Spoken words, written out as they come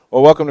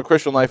Well, welcome to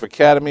Christian Life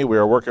Academy. We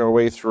are working our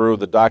way through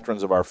the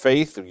doctrines of our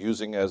faith,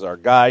 using as our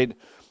guide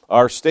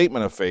our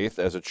statement of faith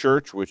as a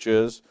church, which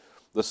is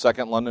the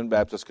Second London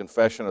Baptist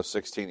Confession of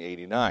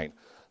 1689.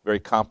 Very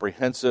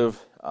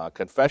comprehensive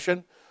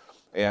confession,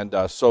 and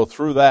so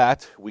through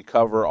that we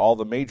cover all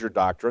the major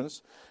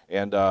doctrines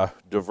and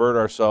divert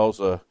ourselves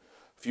a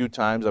few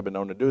times. I've been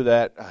known to do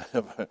that,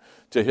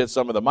 to hit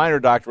some of the minor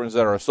doctrines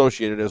that are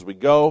associated as we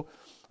go.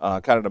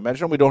 Kind of to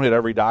mention, we don't hit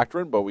every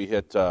doctrine, but we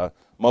hit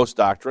most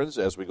doctrines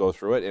as we go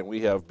through it, and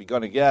we have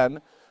begun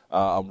again,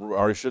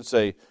 or I should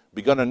say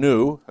begun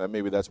anew,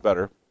 maybe that's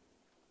better,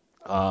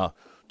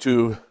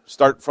 to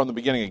start from the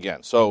beginning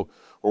again. So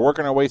we're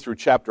working our way through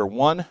chapter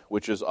 1,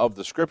 which is of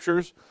the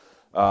Scriptures,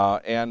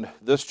 and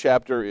this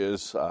chapter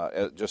is,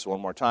 just one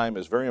more time,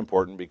 is very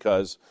important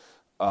because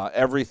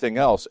everything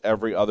else,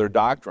 every other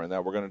doctrine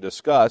that we're going to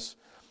discuss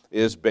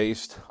is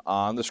based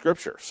on the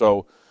Scripture.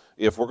 So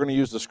if we're going to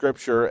use the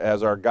Scripture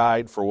as our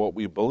guide for what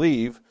we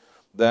believe,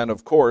 then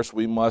of course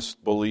we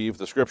must believe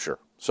the Scripture.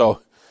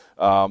 So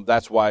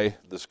that's why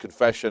this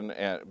confession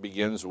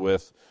begins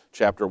with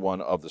chapter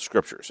 1 of the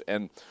Scriptures.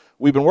 And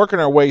we've been working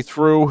our way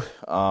through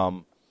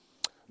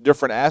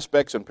different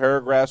aspects and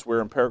paragraphs.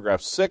 We're in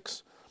paragraph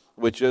 6,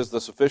 which is the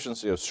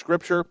sufficiency of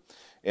Scripture.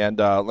 And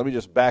let me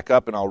just back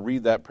up and I'll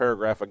read that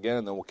paragraph again,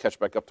 and then we'll catch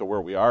back up to where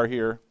we are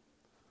here.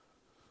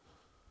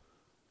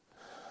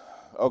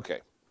 Okay.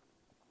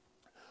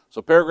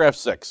 So paragraph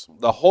 6,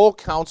 the whole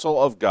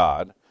counsel of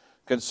God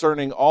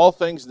concerning all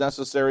things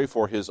necessary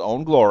for his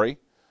own glory,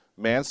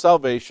 man's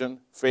salvation,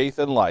 faith,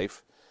 and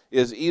life,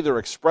 is either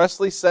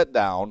expressly set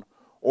down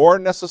or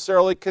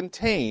necessarily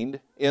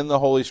contained in the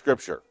Holy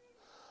Scripture,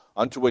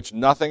 unto which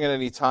nothing at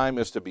any time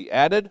is to be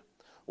added,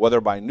 whether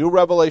by new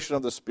revelation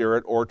of the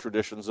Spirit or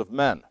traditions of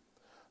men.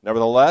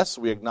 Nevertheless,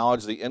 we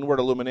acknowledge the inward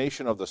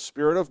illumination of the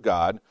Spirit of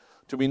God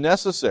to be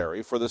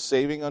necessary for the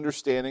saving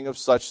understanding of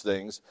such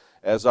things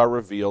as are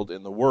revealed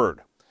in the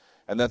Word,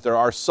 and that there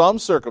are some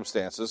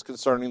circumstances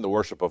concerning the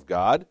worship of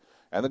God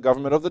and the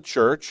government of the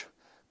church,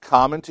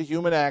 common to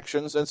human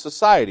actions and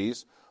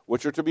societies,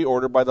 which are to be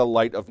ordered by the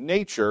light of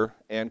nature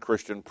and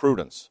Christian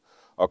prudence,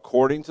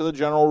 according to the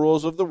general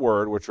rules of the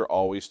Word, which are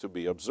always to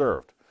be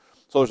observed.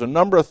 So there's a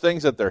number of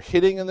things that they're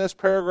hitting in this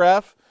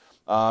paragraph.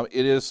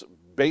 It is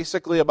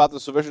basically about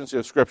the sufficiency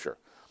of Scripture.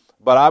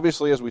 But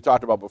obviously, as we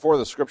talked about before,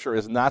 the Scripture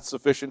is not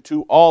sufficient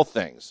to all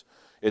things.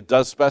 It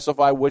does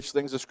specify which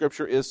things the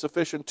Scripture is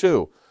sufficient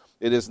to.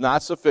 It is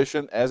not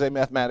sufficient as a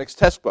mathematics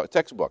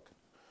textbook.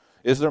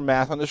 Is there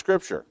math in the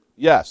Scripture?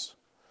 Yes.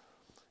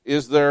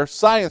 Is there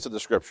science in the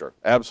Scripture?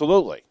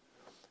 Absolutely.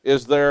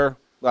 Is there,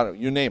 I don't know,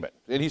 you name it,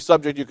 any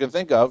subject you can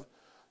think of,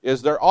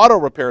 is there auto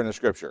repair in the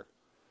Scripture?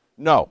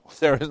 No,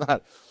 there is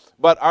not.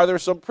 But are there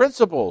some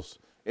principles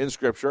in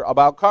Scripture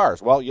about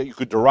cars? Well, yeah, you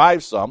could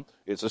derive some.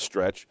 It's a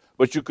stretch.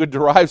 But you could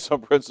derive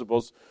some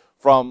principles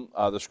from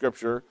the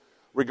Scripture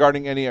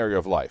regarding any area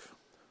of life.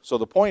 So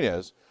the point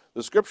is,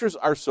 the Scriptures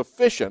are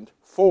sufficient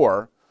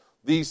for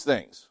these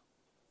things: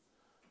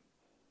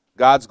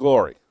 God's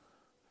glory,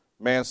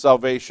 man's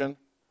salvation,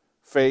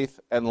 faith,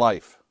 and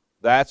life.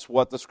 That's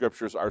what the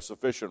Scriptures are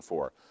sufficient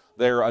for.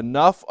 They're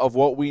enough of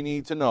what we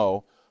need to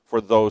know for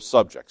those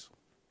subjects.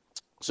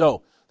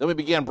 So then we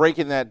began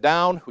breaking that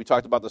down. We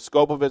talked about the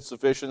scope of its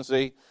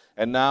sufficiency,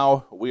 and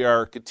now we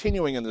are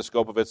continuing in the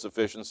scope of its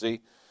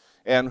sufficiency.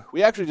 And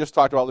we actually just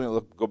talked about, let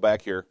me go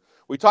back here.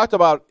 We talked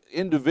about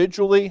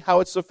individually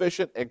how it's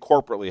sufficient and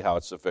corporately how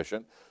it's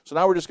sufficient. So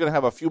now we're just going to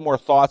have a few more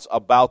thoughts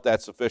about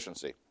that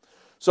sufficiency.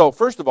 So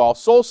first of all,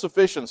 soul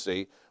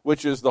sufficiency,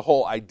 which is the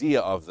whole idea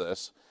of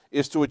this,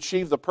 is to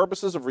achieve the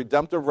purposes of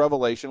redemptive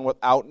revelation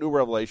without new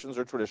revelations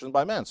or traditions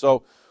by men.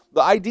 So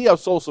the idea of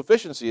soul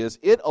sufficiency is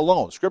it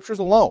alone, Scriptures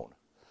alone,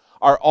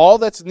 are all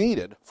that's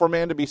needed for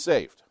man to be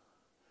saved.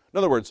 In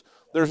other words,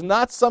 there's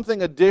not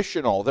something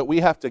additional that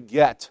we have to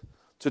get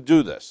to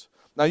do this.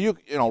 Now, you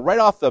know, right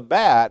off the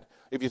bat,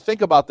 if you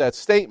think about that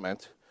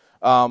statement,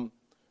 well,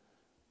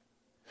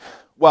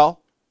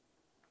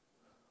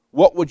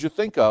 what would you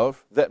think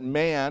of that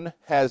man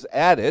has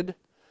added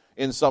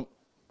in some,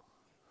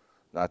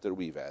 not that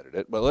we've added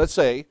it, but let's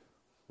say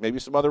maybe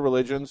some other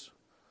religions,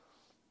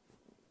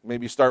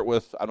 maybe start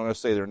with, I don't want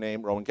to say their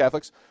name, Roman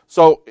Catholics.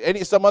 So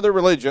some other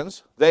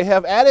religions, they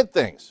have added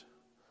things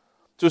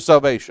to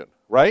salvation,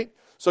 right?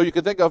 So you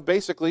could think of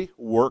basically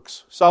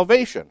works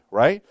salvation,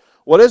 right?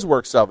 What is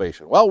works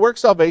salvation? Well,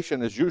 works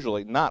salvation is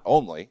usually not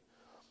only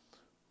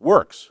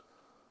works,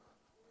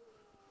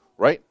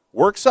 right?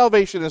 Works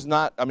salvation is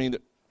not,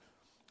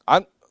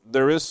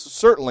 there is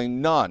certainly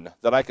none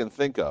that I can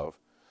think of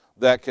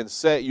that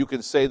you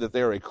can say that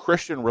they are a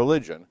Christian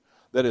religion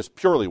that is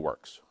purely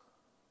works.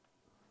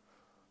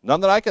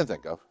 None that I can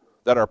think of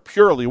that are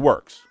purely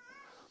works.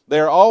 They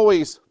are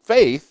always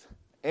faith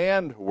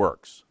and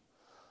works.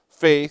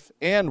 Faith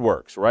and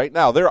works, right?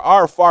 Now, there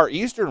are Far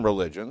Eastern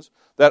religions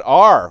that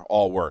are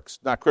all works,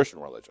 not Christian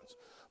religions.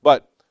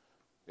 But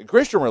in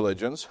Christian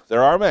religions,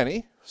 there are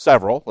many,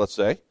 several, let's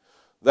say,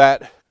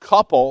 that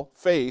couple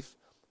faith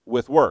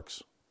with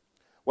works.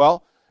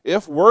 Well,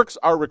 if works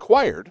are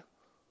required,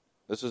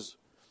 this is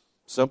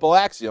Simple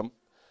axiom.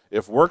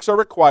 If works are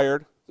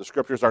required, the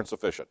Scriptures aren't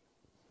sufficient.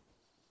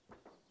 Does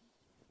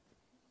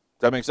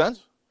that make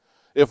sense?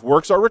 If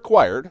works are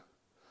required,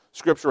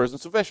 Scripture isn't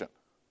sufficient.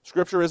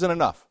 Scripture isn't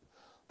enough.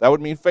 That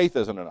would mean faith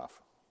isn't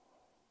enough.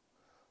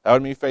 That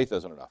would mean faith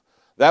isn't enough.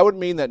 That would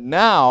mean that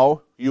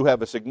now you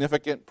have a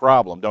significant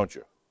problem, don't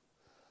you?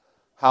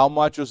 How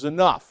much is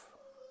enough?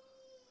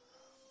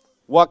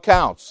 What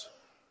counts?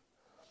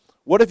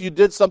 What if you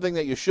did something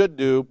that you should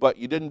do, but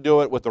you didn't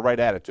do it with the right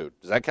attitude?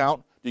 Does that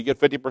count? Do you get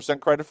 50%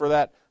 credit for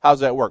that? How's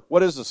that work?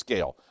 What is the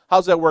scale?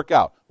 How's that work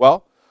out?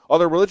 Well,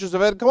 other religions have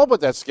had to come up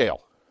with that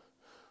scale.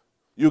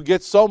 You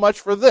get so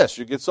much for this.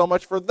 You get so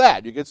much for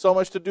that. You get so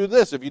much to do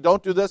this. If you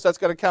don't do this, that's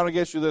going to count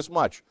against you this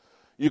much.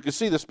 You can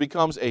see this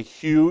becomes a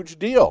huge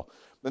deal.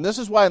 And this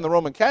is why in the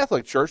Roman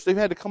Catholic Church, they've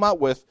had to come out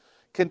with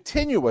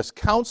continuous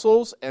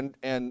councils and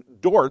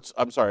dorts.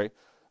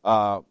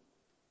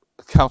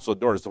 Council of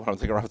Dort is the one I'm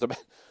thinking of off the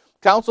bat.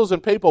 Councils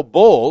and papal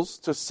bulls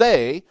to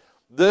say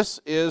this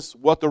is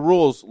what the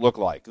rules look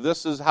like.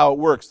 This is how it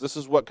works. This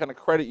is what kind of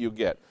credit you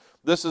get.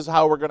 This is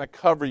how we're going to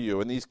cover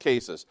you in these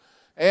cases.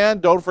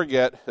 And don't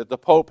forget that the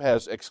Pope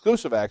has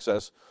exclusive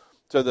access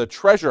to the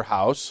treasure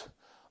house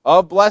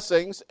of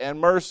blessings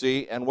and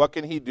mercy. And what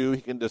can he do?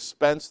 He can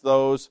dispense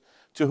those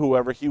to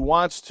whoever he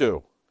wants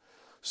to.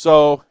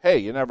 So, hey,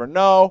 you never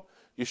know.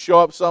 You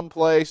show up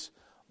someplace,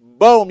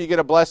 boom, you get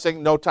a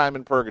blessing, no time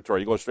in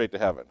purgatory. You go straight to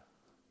heaven.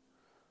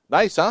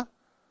 Nice, huh?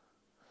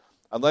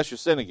 Unless you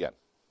sin again.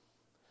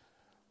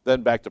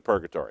 Then back to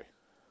purgatory.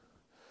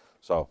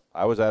 So,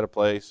 I was at a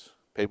place,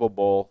 papal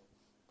bull.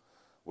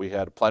 We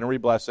had a plenary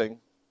blessing,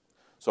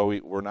 so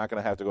we're not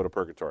going to have to go to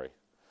purgatory.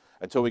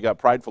 Until we got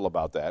prideful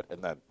about that,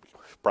 and then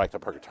back to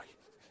purgatory.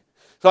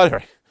 So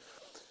anyway,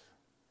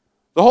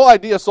 the whole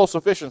idea of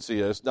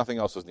self-sufficiency is nothing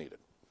else is needed,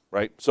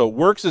 right? So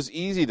works is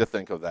easy to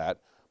think of that,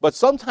 but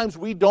sometimes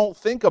we don't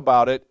think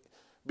about it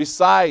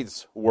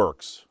besides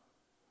works,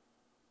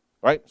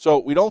 right? So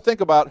we don't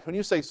think about, when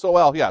you say, so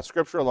well, yeah,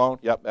 Scripture alone,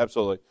 yep,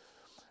 absolutely.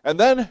 And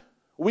then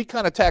we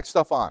kind of tack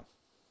stuff on.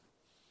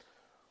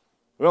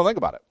 We don't think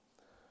about it.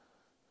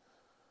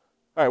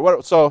 All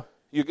right, so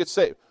you get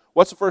saved.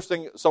 What's the first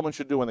thing someone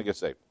should do when they get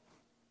saved?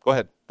 Go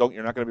ahead.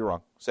 You're not going to be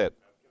wrong. Say it.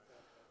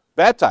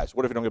 Baptized.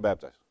 What if you don't get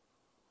baptized?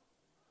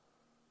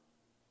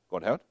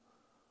 Going to heaven?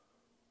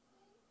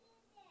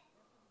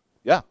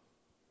 Yeah.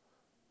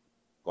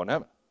 Going to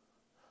heaven.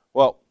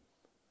 Well,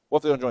 what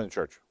if they don't join the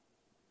church?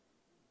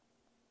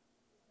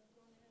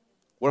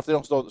 What if they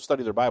don't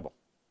study their Bible?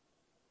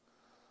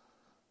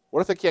 What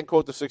if they can't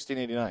quote the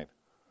 1689?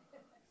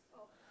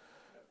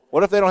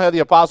 What if they don't have the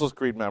Apostles'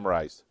 Creed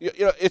memorized? You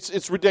know,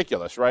 it's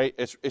ridiculous, right?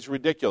 It's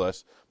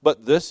ridiculous.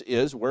 But this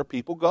is where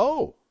people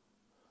go.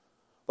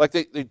 Like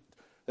they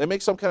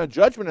make some kind of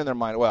judgment in their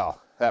mind. Well,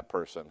 that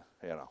person,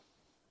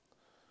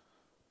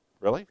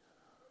 Really?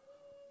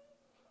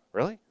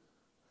 Really?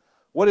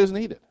 What is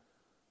needed?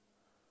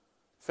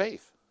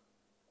 Faith.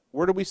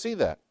 Where do we see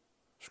that?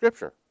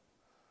 Scripture.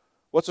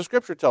 What's the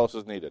Scripture tell us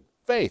is needed?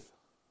 Faith.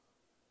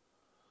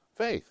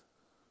 Faith.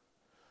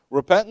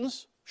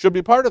 Repentance should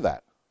be part of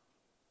that.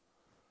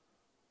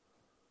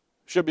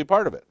 Should be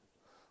part of it.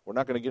 We're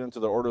not going to get into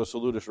the Ordo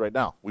Salutis right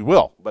now. We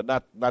will, but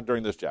not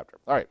during this chapter.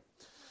 All right.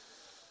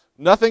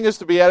 Nothing is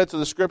to be added to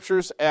the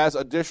Scriptures as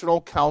additional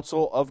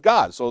counsel of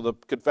God. So the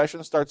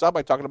confession starts out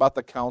by talking about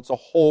the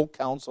whole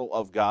counsel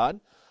of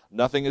God.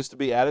 Nothing is to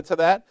be added to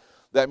that.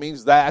 That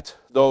means that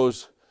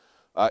those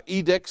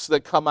edicts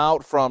that come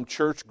out from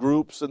church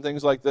groups and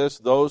things like this,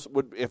 those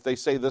would, if they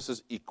say this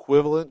is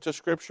equivalent to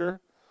Scripture,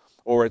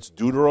 or it's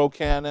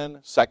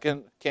Deuterocanon,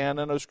 second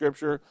canon of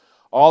Scripture,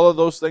 all of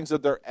those things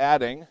that they're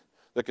adding,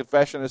 the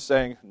confession is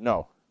saying,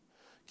 no,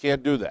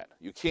 can't do that.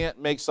 You can't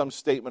make some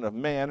statement of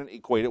man and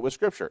equate it with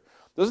Scripture.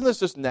 Doesn't this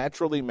just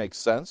naturally make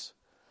sense?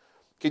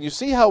 Can you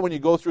see how when you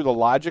go through the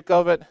logic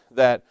of it,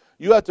 that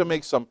you have to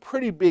make some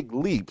pretty big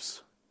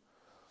leaps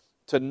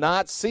to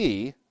not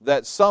see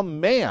that some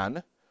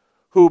man,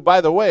 who,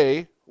 by the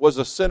way, was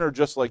a sinner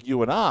just like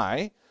you and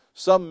I,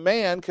 some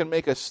man can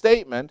make a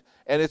statement,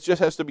 and it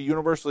just has to be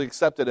universally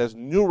accepted as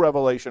new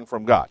revelation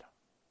from God.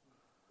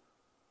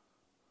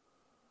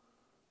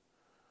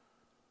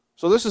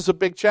 So this is a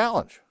big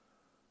challenge.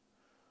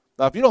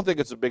 Now, if you don't think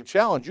it's a big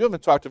challenge, you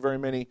haven't talked to very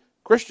many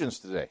Christians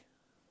today.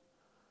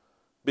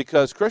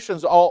 Because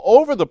Christians all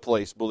over the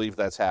place believe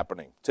that's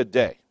happening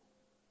today.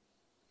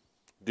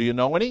 Do you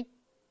know any?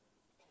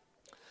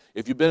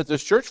 If you've been at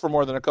this church for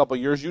more than a couple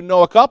of years, you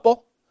know a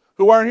couple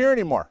who aren't here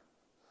anymore.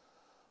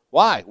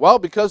 Why? Well,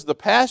 because the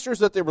pastors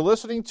that they were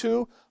listening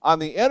to on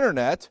the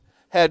internet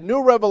had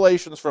new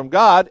revelations from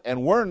God,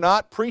 and we're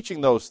not preaching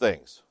those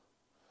things.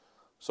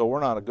 So we're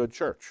not a good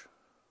church.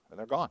 And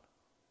they're gone.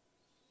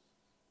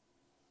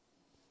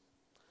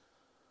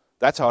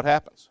 That's how it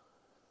happens.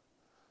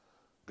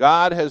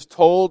 God has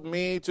told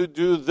me to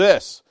do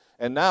this.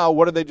 And now,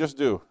 what did they just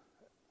do?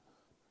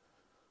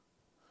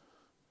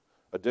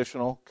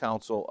 Additional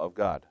counsel of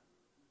God.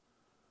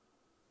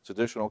 It's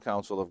additional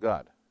counsel of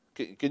God.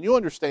 Can you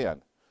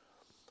understand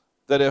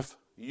that if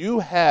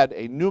you had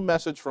a new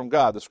message from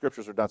God, the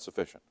Scriptures are not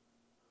sufficient?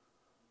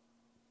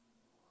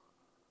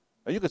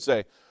 Now you could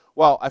say,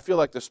 well, I feel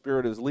like the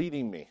Spirit is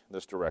leading me in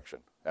this direction.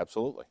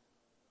 Absolutely.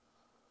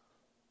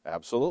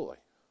 Absolutely.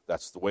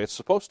 That's the way it's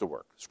supposed to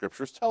work.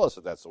 Scriptures tell us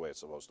that that's the way it's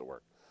supposed to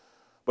work.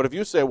 But if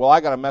you say, well,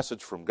 I got a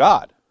message from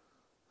God,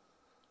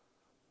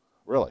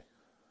 really?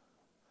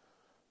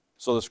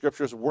 So the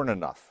Scriptures weren't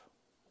enough.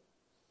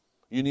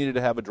 You needed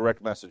to have a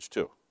direct message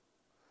too.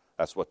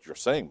 That's what you're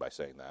saying by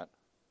saying that.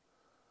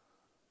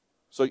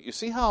 So you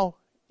see how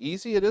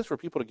easy it is for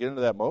people to get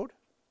into that mode?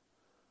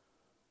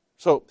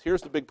 So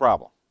here's the big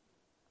problem.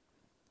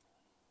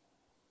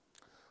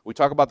 We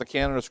talk about the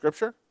canon of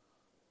Scripture.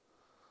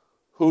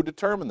 Who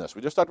determined this?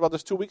 We just talked about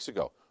this 2 weeks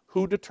ago.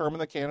 Who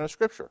determined the canon of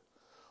Scripture?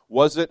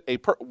 Was it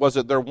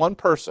there one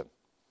person?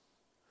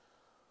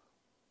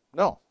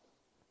 No.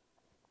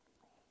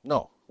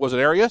 No. Was it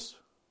Arius?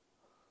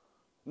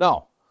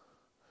 No.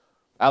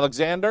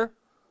 Alexander?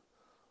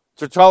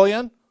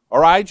 Tertullian?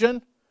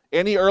 Origen?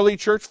 Any early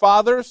church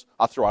fathers?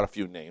 I'll throw out a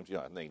few names,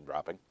 name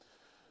dropping.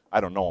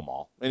 I don't know them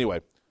all.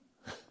 Anyway.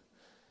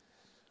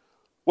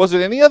 Was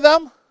it any of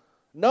them?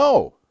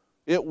 No.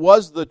 It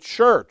was the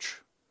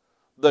church.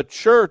 The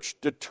church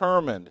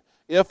determined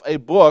if a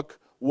book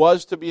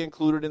was to be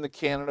included in the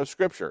canon of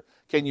Scripture.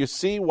 Can you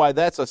see why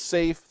that's a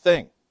safe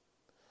thing?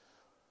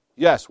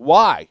 Yes.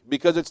 Why?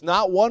 Because it's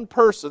not one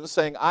person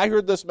saying, I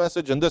heard this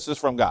message and this is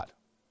from God.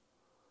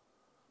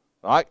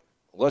 All right?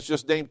 Let's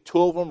just name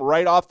two of them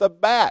right off the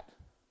bat.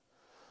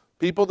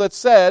 People that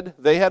said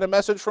they had a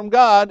message from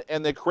God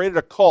and they created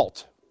a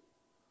cult.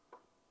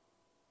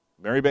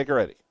 Mary Baker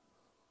Eddy.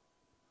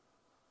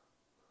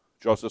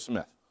 Joseph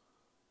Smith.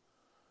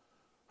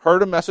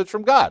 Heard a message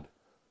from God.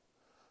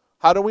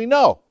 How do we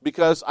know?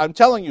 Because I'm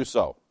telling you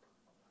so.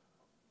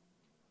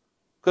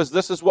 Because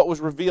this is what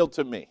was revealed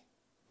to me.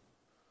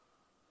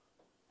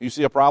 You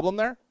see a problem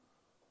there?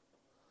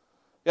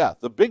 Yeah,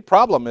 the big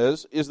problem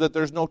is that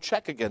there's no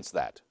check against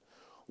that.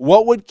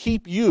 What would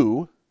keep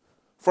you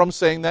from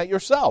saying that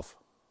yourself?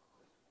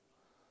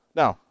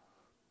 Now,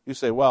 you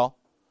say, well,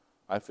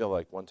 I feel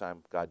like one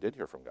time God did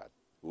hear from God.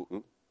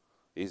 Ooh,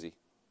 easy.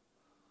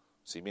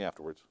 See me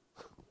afterwards.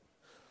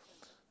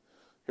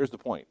 Here's the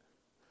point.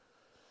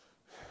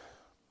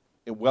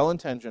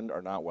 Well-intentioned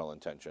or not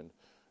well-intentioned,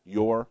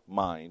 your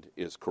mind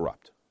is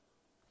corrupt.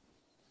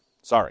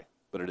 Sorry,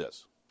 but it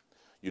is.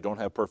 You don't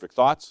have perfect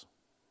thoughts.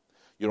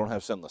 You don't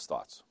have sinless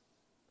thoughts.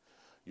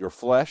 Your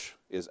flesh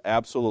is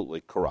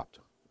absolutely corrupt.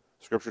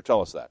 Scripture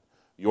tells us that.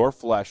 Your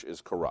flesh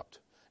is corrupt.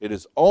 It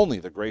is only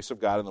the grace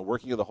of God and the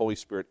working of the Holy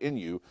Spirit in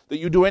you that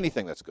you do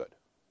anything that's good.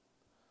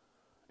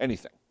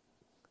 Anything.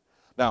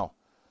 Now,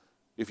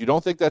 if you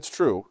don't think that's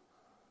true,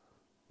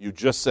 you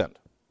just sinned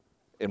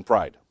in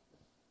pride.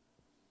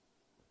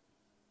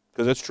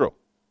 Because it's true.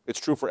 It's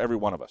true for every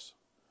one of us.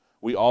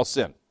 We all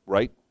sin,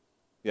 right?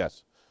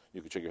 Yes.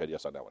 You can shake your head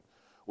yes on that one.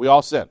 We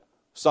all sin.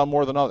 Some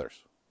more than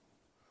others.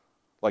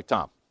 Like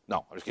Tom.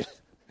 No, I'm just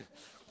kidding.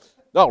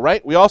 No,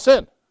 right? We all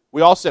sin.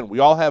 We all sin. We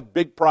all have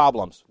big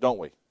problems, don't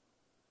we?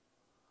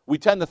 We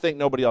tend to think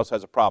nobody else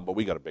has a problem, but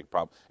we got a big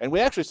problem. And we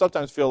actually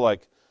sometimes feel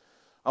like,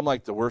 I'm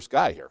like the worst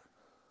guy here.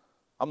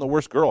 I'm the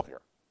worst girl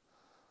here.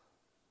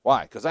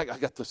 Why? Because I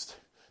got this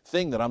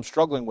thing that I'm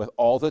struggling with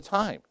all the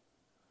time.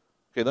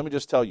 Okay, let me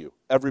just tell you,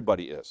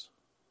 everybody is.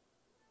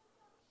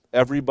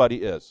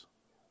 Everybody is.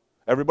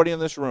 Everybody in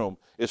this room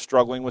is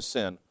struggling with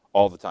sin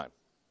all the time.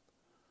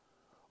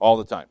 All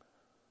the time.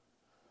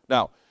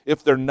 Now,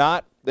 if they're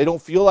not, they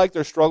don't feel like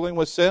they're struggling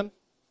with sin,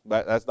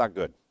 that's not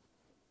good.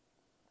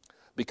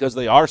 Because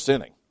they are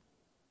sinning.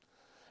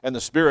 And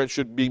the Spirit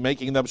should be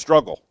making them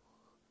struggle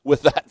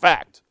with that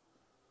fact.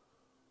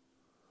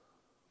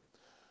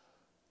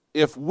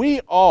 If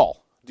we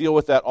all deal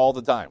with that all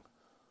the time,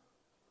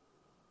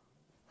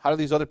 how do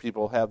these other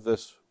people have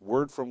this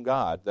word from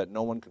God that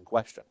no one can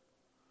question?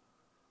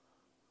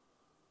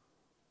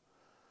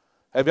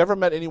 Have you ever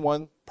met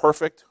anyone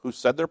perfect who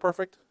said they're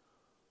perfect?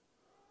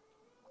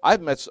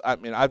 I've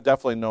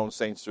definitely known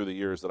saints through the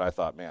years that I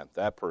thought, man,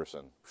 that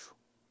person.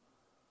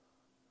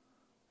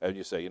 And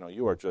you say,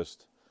 you are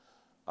just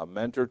a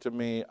mentor to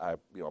me.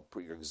 Your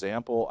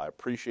example. I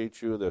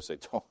appreciate you. They'll say,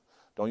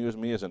 don't use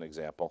me as an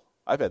example.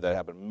 I've had that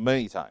happen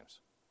many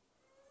times.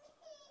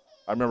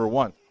 I remember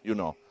one,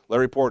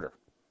 Larry Porter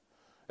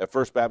at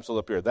First Baptist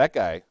up here. That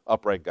guy,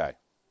 upright guy,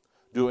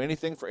 do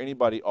anything for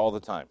anybody all the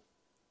time,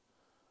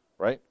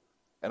 right?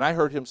 And I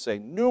heard him say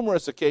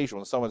numerous occasions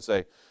when someone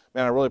say,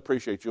 man, I really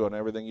appreciate you and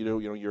everything you do.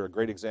 You're a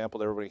great example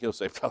to everybody. He'll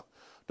say,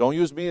 don't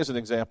use me as an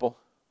example.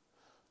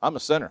 I'm a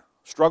sinner,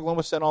 struggling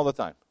with sin all the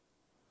time.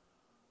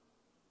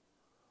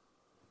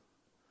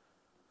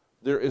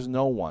 There is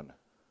no one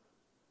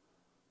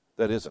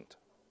that isn't.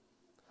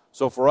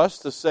 So for us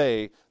to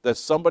say that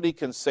somebody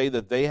can say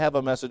that they have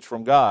a message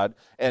from God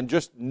and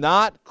just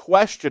not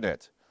question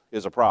it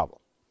is a problem.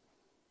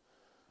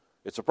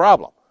 It's a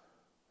problem.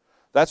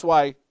 That's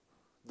why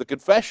the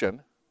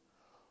confession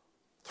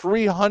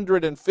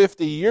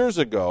 350 years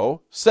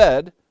ago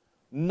said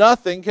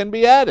nothing can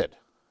be added.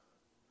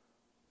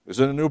 Is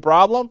it a new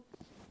problem?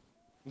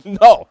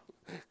 No,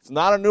 it's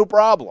not a new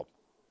problem.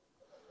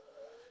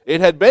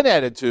 It had been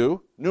added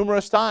to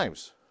numerous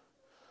times.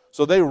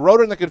 So they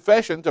wrote in the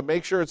confession to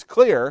make sure it's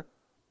clear,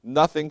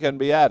 nothing can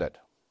be added.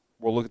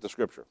 We'll look at the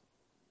scripture.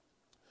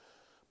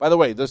 By the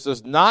way, this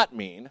does not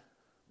mean,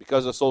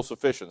 because of sole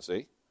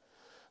sufficiency,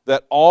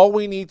 that all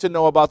we need to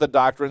know about the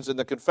doctrines in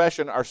the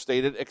confession are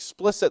stated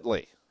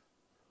explicitly.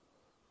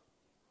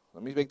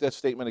 Let me make that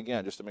statement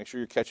again, just to make sure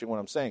you're catching what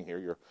I'm saying here.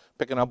 You're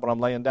picking up what I'm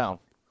laying down.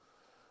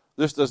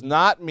 This does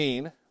not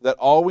mean that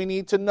all we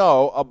need to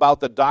know about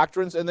the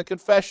doctrines in the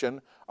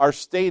confession are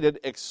stated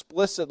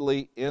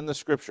explicitly in the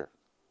Scripture.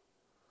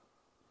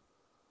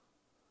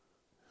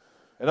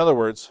 In other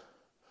words,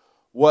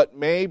 what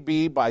may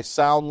be by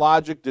sound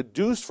logic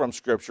deduced from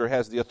Scripture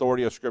has the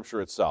authority of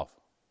Scripture itself.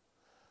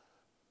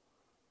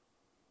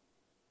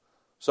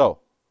 So,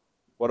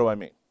 what do I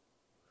mean?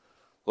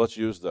 Let's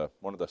use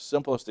one of the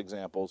simplest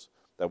examples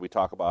that we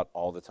talk about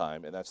all the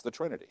time, and that's the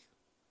Trinity.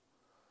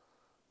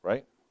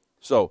 Right?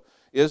 So,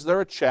 is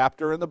there a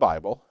chapter in the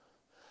Bible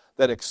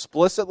that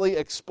explicitly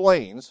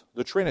explains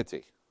the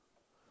Trinity?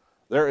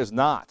 There is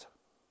not.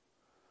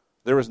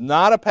 There is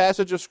not a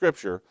passage of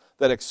Scripture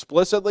that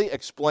explicitly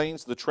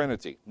explains the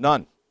Trinity.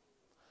 None.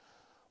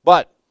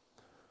 But,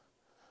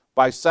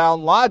 by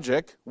sound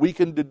logic, we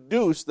can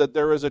deduce that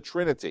there is a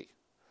Trinity.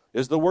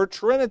 Is the word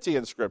Trinity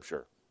in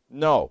Scripture?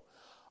 No.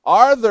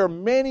 Are there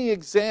many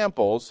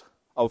examples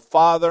of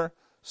Father,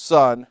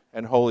 Son,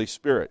 and Holy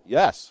Spirit?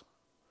 Yes.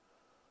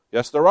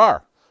 Yes, there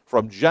are.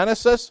 From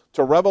Genesis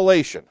to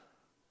Revelation.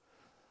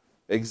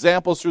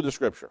 Examples through the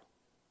Scripture.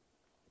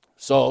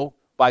 So,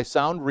 by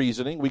sound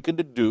reasoning, we can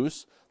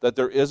deduce that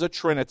there is a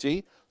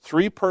Trinity,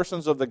 3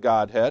 persons of the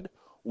Godhead,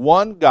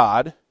 1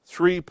 God,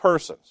 3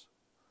 persons.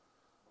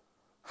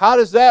 How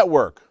does that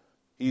work?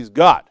 He's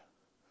God.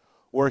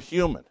 We're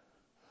human.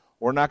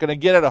 We're not going to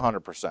get it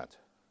 100%.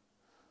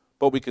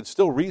 But we can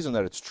still reason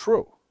that it's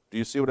true. Do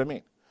you see what I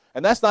mean?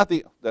 And that's not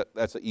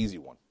that's an easy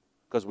one,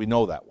 because we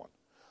know that one.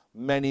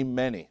 Many,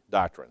 many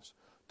doctrines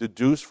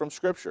deduced from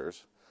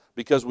Scriptures,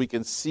 because we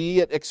can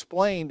see it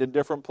explained in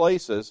different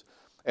places,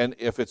 and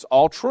if it's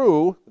all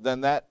true,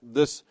 then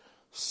this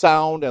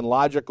sound and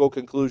logical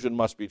conclusion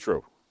must be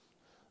true.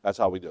 That's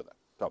how we do that.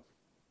 So,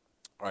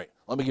 all right,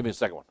 let me give you a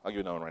second one. I'll give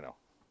you another one right now,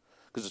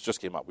 because it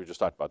just came up. We just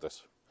talked about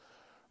this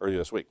earlier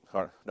this week.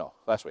 No,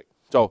 last week.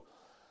 So,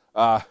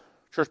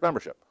 church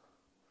membership.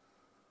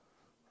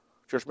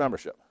 Church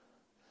membership.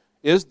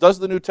 Does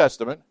the New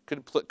Testament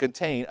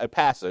contain a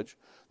passage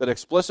that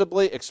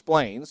explicitly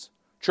explains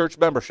church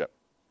membership?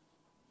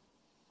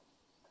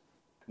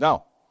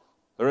 No,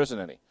 there isn't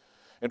any.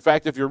 In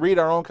fact, if you read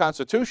our own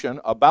Constitution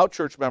about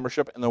church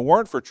membership and the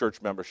warrant for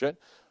church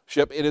membership,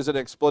 it is an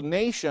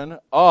explanation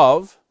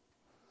of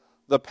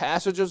the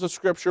passages of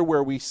Scripture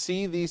where we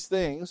see these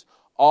things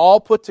all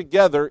put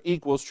together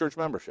equals church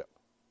membership.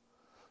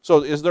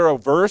 So is there a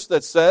verse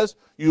that says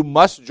you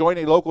must join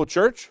a local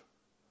church?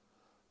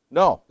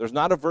 No, there's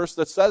not a verse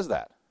that says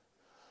that.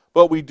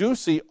 But we do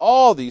see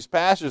all these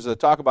passages that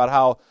talk about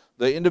how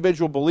the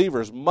individual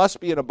believers must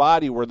be in a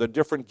body where the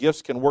different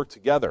gifts can work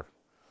together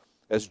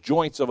as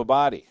joints of a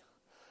body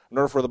in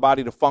order for the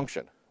body to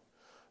function.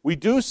 We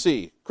do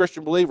see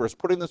Christian believers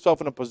putting themselves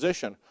in a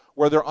position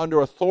where they're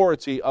under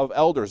authority of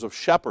elders, of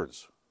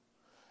shepherds,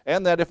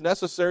 and that if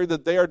necessary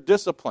that they are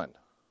disciplined.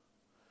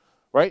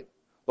 Right?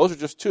 Those are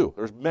just 2.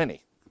 There's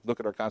many. Look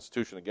at our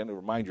Constitution again to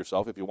remind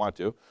yourself, if you want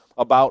to,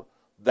 about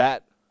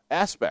that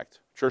aspect,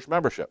 church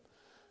membership.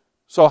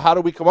 So how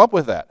do we come up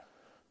with that?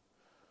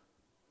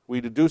 We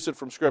deduce it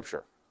from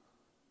Scripture.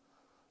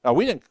 Now,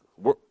 we didn't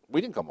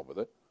come up with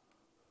it.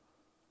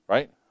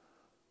 Right?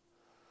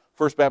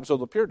 First Baptist of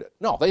Lapeer did.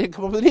 No, they didn't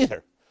come up with it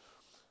either.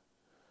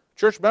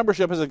 Church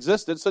membership has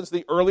existed since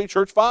the early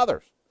church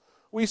fathers.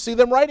 We see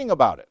them writing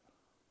about it.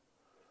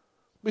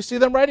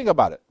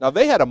 Now,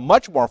 they had a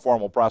much more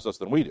formal process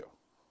than we do.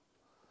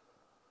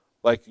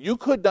 Like, you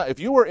could not, if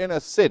you were in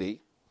a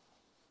city,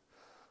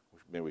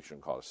 maybe we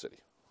shouldn't call it a city.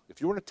 If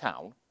you were in a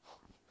town,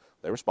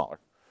 they were smaller.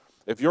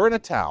 If you're in a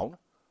town,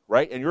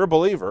 right, and you're a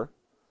believer,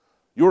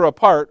 you're a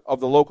part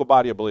of the local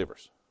body of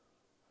believers.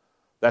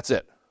 That's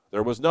it.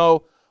 There was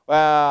no,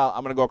 well,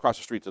 I'm going to go across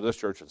the street to this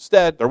church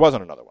instead. There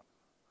wasn't another one.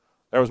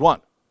 There was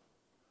one.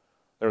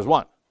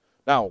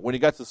 Now, when you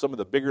got to some of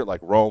the bigger,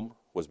 like Rome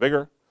was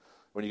bigger.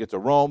 When you get to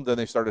Rome, then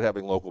they started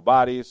having local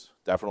bodies.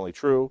 Definitely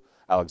true.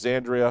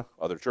 Alexandria,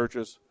 other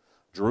churches.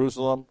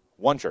 Jerusalem,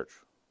 one church.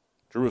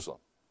 Jerusalem,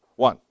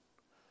 one.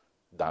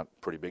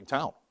 Pretty big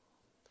town.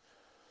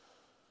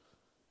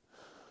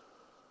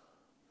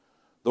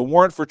 The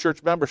warrant for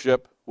church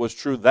membership was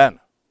true then.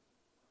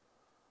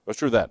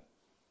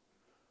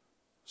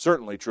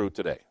 Certainly true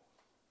today,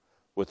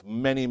 with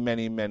many,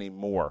 many, many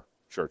more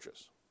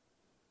churches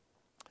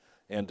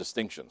and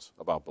distinctions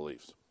about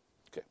beliefs.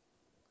 Okay.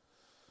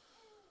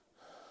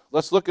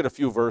 Let's look at a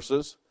few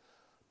verses.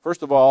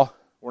 First of all,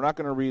 we're not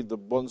going to read the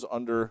ones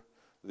under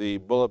the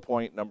bullet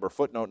point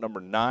footnote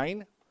number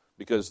 9,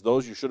 because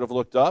those you should have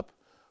looked up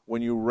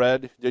when you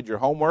did your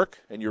homework,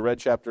 and you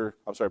read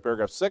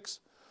paragraph 6,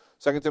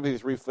 2 Timothy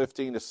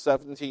 3:15 to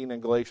 17,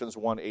 and Galatians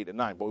 1, 8, and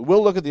 9. But we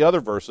will look at the other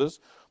verses,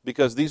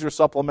 because these are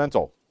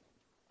supplemental.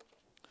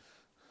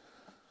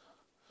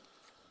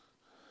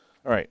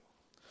 All right.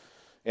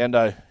 And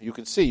you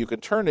can see, you can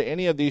turn to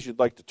any of these you'd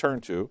like to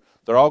turn to.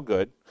 They're all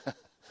good.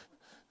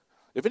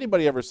 If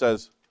anybody ever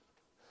says,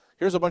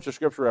 here's a bunch of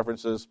scripture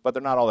references, but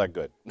they're not all that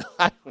good.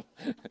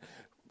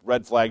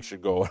 Red flag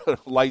should go.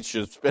 Lights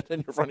should spin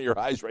in front of your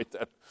eyes right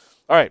then.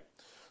 All right.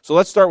 So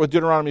let's start with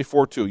Deuteronomy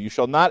 4:2. You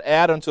shall not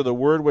add unto the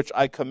word which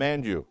I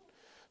command you,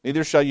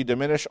 neither shall you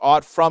diminish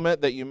aught from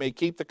it, that you may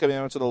keep the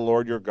commandments of the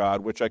Lord your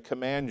God, which I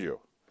command you.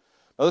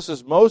 Now this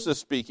is Moses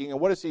speaking, and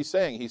what is he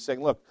saying? He's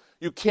saying, look,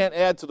 you can't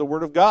add to the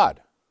word of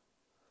God.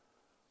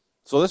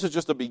 So this is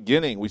just a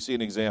beginning. We see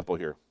an example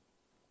here.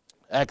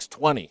 Acts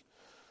 20,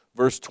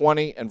 verse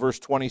 20 and verse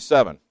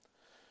 27.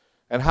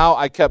 And how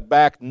I kept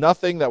back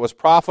nothing that was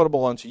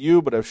profitable unto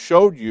you, but have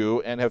showed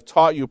you and have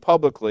taught you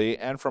publicly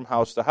and from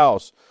house to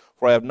house.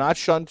 For I have not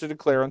shunned to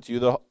declare unto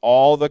you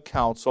all the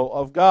counsel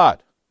of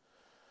God.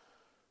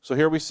 So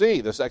here we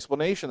see this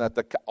explanation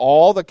that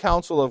all the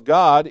counsel of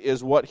God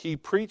is what he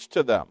preached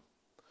to them.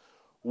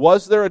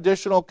 Was there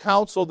additional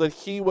counsel that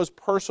he was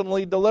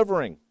personally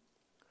delivering?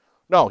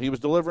 No, he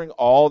was delivering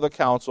all the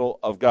counsel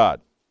of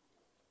God.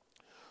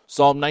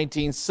 Psalm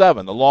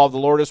 19:7, the law of the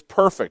Lord is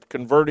perfect,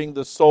 converting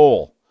the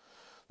soul.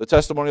 The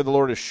testimony of the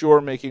Lord is sure,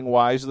 making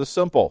wise the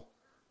simple.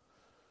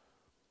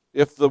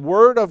 If the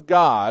word of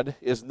God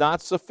is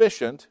not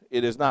sufficient,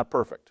 it is not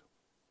perfect.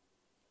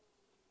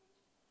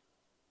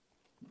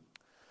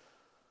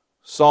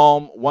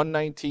 Psalm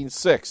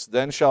 119:6,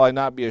 then shall I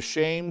not be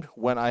ashamed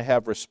when I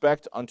have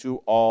respect unto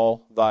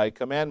all thy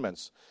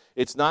commandments.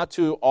 It's not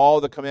to all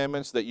the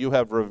commandments that you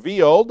have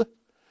revealed,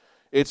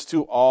 it's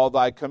to all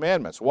thy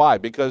commandments. Why?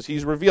 Because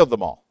he's revealed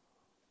them all.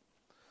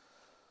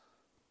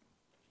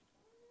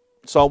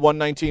 Psalm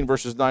 119,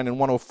 verses 9 and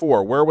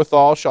 104.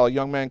 Wherewithal shall a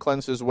young man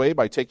cleanse his way?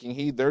 By taking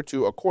heed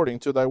thereto according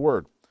to thy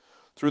word.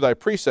 Through thy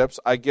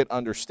precepts I get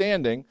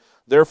understanding,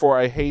 therefore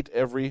I hate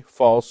every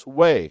false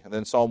way. And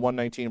then Psalm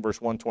 119, verse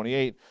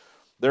 128.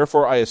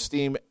 Therefore I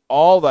esteem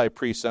all thy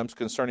precepts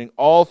concerning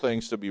all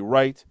things to be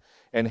right,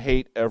 and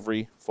hate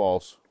every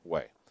false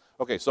way.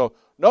 Okay, so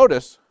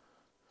notice,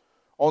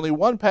 only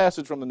one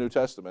passage from the New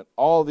Testament,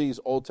 all these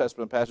Old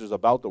Testament passages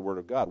about the Word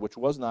of God, which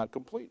was not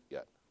complete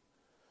yet.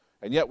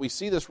 And yet we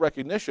see this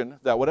recognition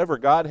that whatever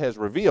God has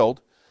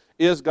revealed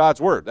is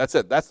God's Word. That's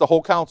it. That's the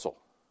whole counsel.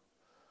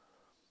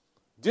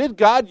 Did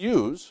God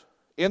use,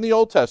 in the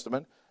Old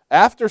Testament,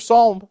 after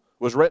Psalm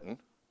was written,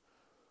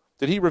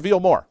 did he reveal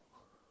more?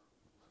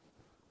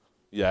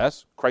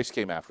 Yes. Christ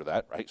came after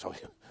that, right? So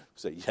you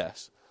say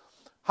yes.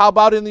 How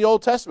about in the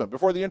Old Testament,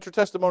 before the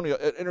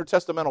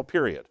intertestamental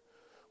period,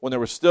 when there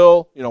was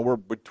still, we're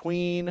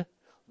between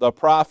the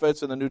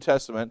prophets and the New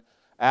Testament,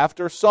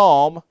 after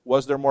Psalm,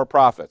 was there more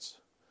prophets?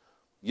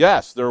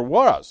 Yes, there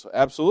was.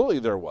 Absolutely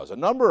there was. A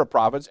number of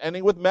prophets,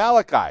 ending with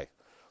Malachi,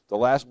 the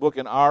last book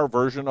in our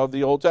version of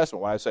the Old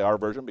Testament. Why I say our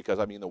version? Because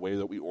I mean the way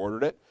that we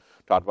ordered it.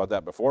 Talked about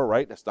that before,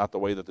 right? It's not the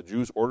way that the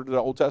Jews ordered the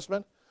Old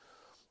Testament.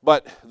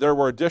 But there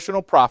were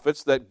additional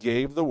prophets that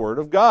gave the Word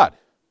of God.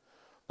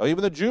 Now,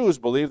 even the Jews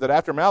believe that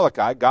after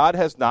Malachi, God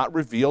has not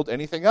revealed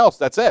anything else.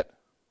 That's it.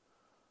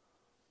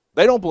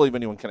 They don't believe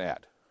anyone can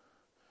add.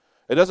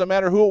 It doesn't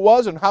matter who it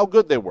was and how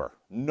good they were.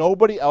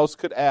 Nobody else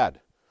could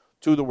add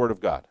to the Word of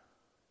God.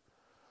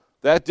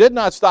 That did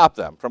not stop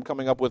them from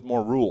coming up with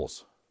more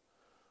rules.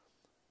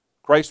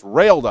 Christ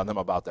railed on them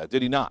about that,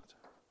 did he not?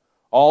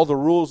 All the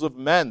rules of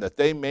men, that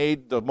they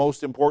made the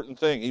most important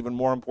thing, even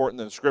more important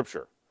than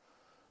Scripture.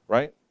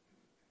 Right?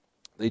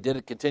 They did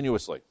it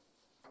continuously.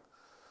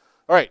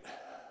 All right.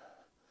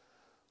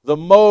 The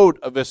mode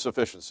of his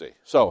sufficiency.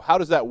 So, how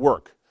does that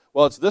work?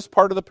 Well, it's this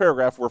part of the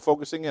paragraph we're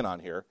focusing in on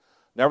here.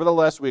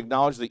 Nevertheless, we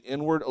acknowledge the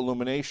inward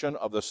illumination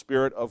of the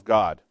Spirit of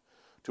God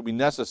to be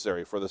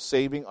necessary for the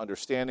saving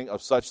understanding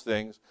of such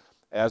things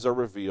as are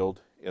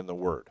revealed in the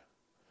Word.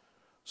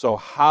 So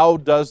how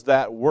does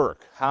that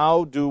work?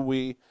 How do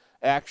we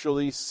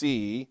actually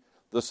see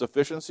the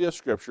sufficiency of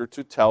Scripture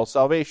to tell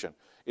salvation?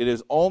 It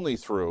is only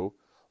through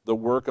the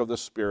work of the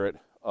Spirit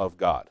of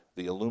God,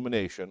 the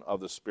illumination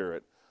of the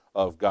Spirit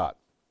of God.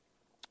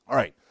 All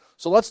right,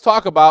 so let's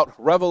talk about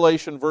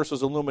revelation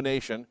versus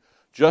illumination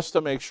just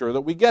to make sure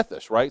that we get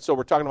this, right? So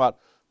we're talking about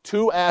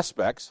two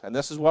aspects, and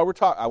this is what we're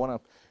talking. I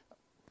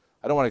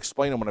don't want to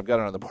explain them when I've got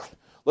it on the board.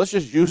 Let's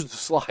just use the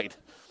slide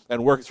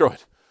and work through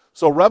it.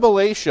 So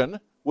revelation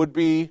would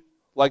be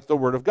like the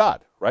Word of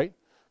God, right?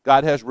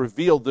 God has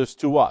revealed this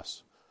to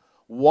us.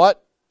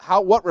 What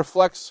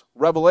reflects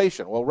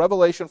revelation? Well,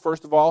 revelation,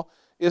 first of all,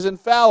 is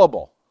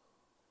infallible.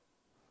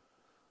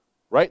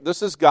 Right?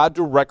 This is God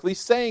directly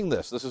saying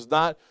this. This is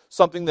not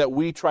something that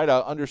we try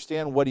to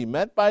understand what he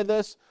meant by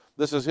this.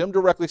 This is him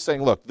directly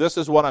saying, look, this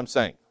is what I'm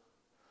saying.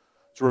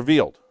 It's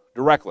revealed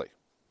directly.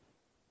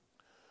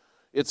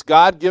 It's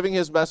God giving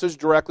his message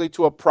directly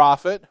to a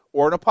prophet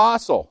or an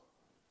apostle.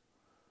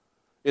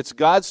 It's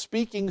God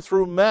speaking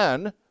through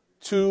men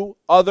to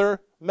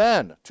other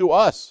men, to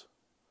us.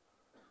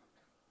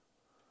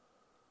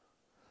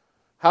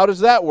 How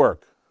does that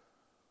work?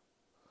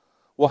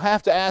 We'll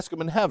have to ask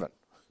him in heaven.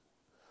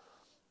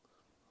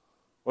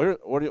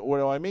 What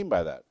do I mean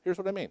by that? Here's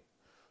what I mean.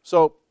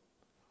 So,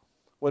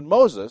 When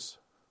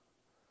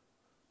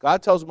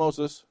God tells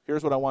Moses,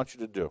 here's what I want you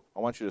to do.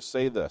 I want you to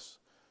say this.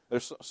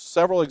 There's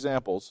several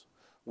examples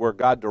where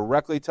God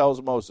directly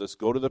tells Moses,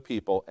 go to the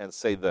people and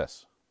say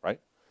this, right?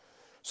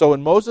 So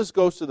when Moses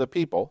goes to the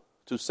people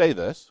to say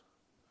this,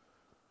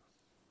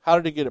 how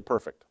did he get it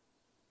perfect?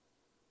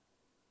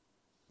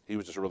 He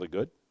was just really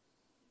good.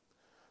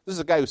 This is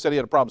a guy who said he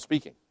had a problem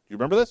speaking. Do you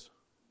remember this?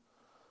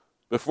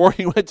 Before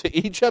he went to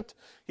Egypt,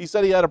 he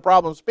said he had a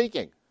problem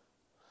speaking.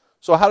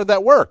 So how did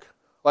that work?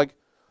 Like,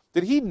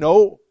 did he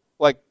know,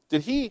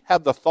 did he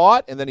have the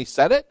thought and then he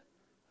said it?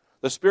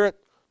 The Spirit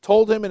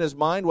told him in his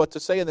mind what to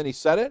say and then he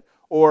said it?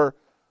 Or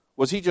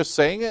was he just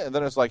saying it and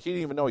then it's like he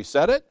didn't even know he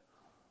said it?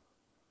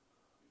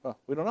 Well,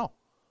 we don't know.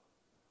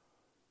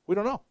 We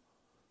don't know.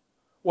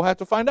 We'll have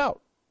to find out.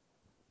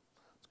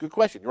 It's a good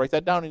question. You write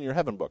that down in your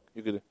heaven book.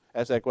 You could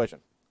ask that question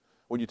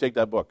when you take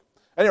that book.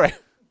 Anyway,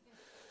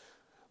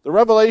 the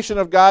revelation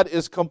of God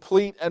is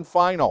complete and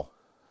final.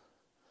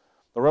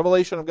 The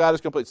revelation of God is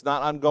complete. It's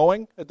not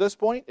ongoing at this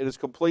point. It is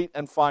complete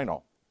and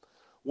final.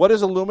 What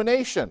is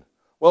illumination?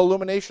 Well,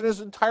 illumination is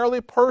entirely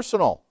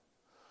personal.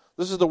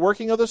 This is the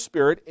working of the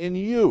Spirit in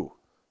you.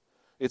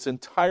 It's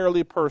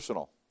entirely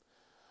personal.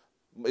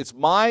 It's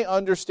my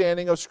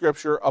understanding of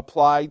Scripture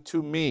applied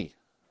to me.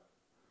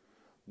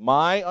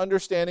 My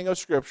understanding of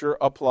Scripture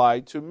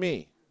applied to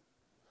me.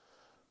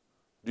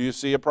 Do you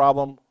see a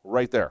problem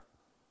right there?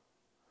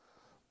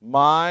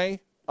 My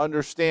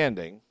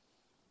understanding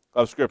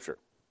of Scripture.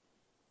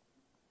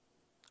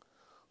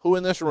 Who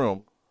in this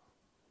room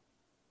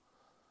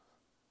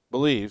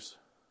believes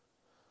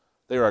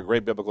they are a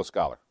great biblical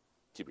scholar?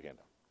 Keep your hand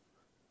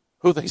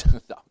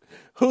up.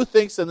 Who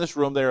thinks in this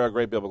room they are a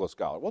great biblical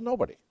scholar? Well,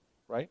 nobody,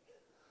 right?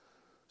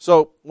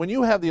 So when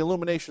you have the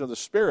illumination of the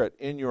Spirit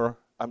in your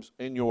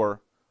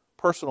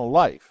personal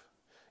life,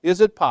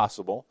 is it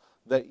possible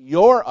that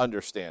your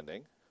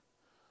understanding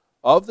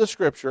of the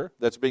Scripture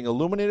that's being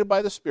illuminated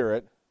by the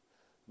Spirit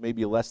may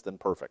be less than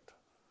perfect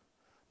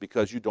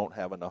because you don't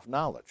have enough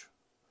knowledge?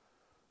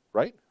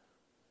 Right?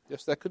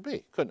 Yes, that could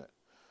be, couldn't it?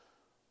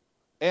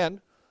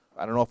 And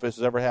I don't know if this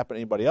has ever happened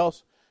to anybody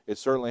else. It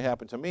certainly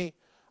happened to me.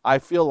 I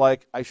feel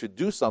like I should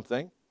do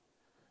something,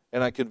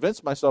 and I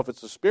convince myself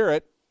it's the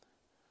Spirit,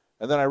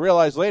 and then I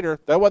realize later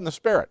that wasn't the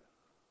Spirit.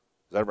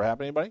 Does that ever happen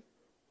to anybody?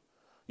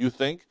 You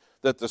think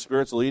that the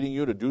Spirit's leading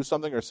you to do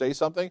something or say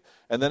something,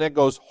 and then it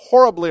goes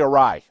horribly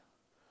awry.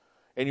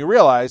 And you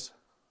realize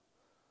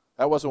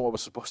that wasn't what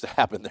was supposed to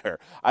happen there.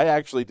 I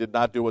actually did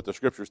not do what the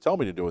Scriptures tell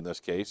me to do in this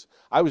case.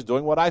 I was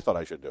doing what I thought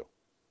I should do.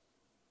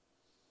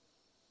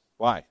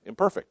 Why?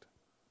 Imperfect.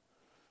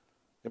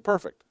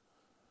 Imperfect.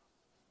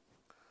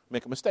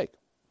 Make a mistake.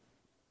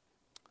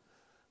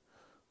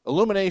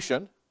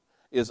 Illumination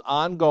is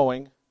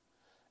ongoing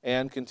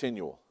and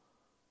continual.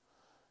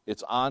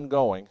 It's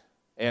ongoing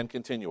and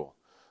continual.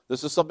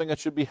 This is something that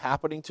should be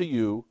happening to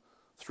you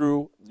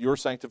through your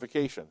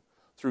sanctification,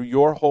 through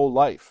your whole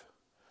life.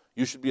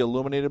 You should be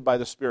illuminated by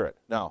the Spirit.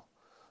 Now,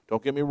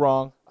 don't get me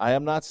wrong. I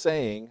am not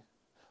saying,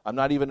 I'm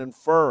not even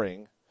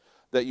inferring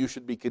that you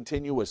should be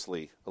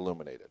continuously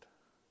illuminated.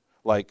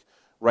 Like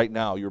right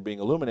now, you're being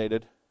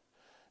illuminated,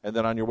 and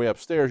then on your way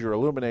upstairs, you're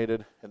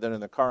illuminated, and then in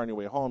the car on your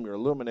way home, you're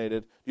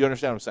illuminated. Do you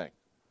understand what I'm saying?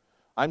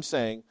 I'm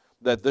saying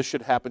that this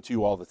should happen to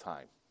you all the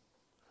time.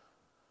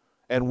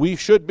 And we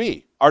should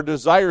be. Our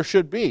desire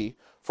should be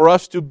for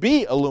us to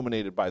be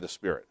illuminated by the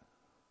Spirit.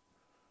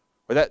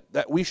 But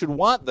that we should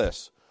want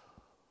this.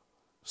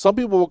 Some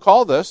people will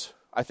call this,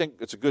 I think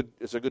it's a good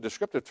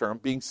descriptive term,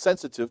 being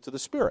sensitive to the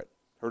Spirit.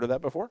 Heard of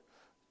that before?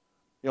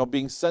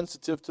 Being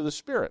sensitive to the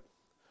Spirit.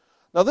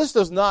 Now this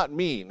does not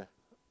mean,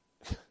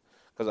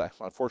 because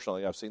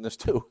unfortunately I've seen this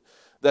too,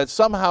 that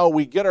somehow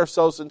we get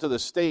ourselves into the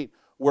state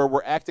where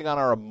we're acting on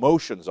our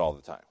emotions all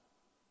the time.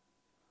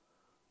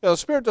 The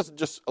Spirit doesn't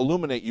just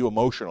illuminate you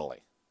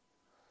emotionally.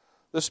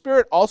 The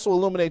Spirit also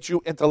illuminates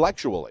you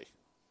intellectually.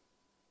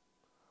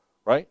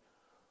 Right?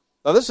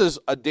 Now this is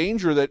a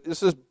danger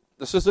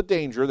this is a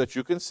danger that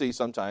you can see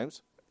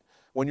sometimes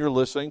when you're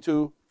listening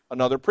to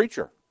another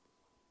preacher.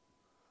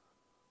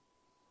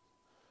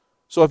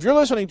 So if you're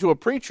listening to a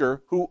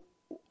preacher who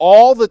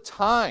all the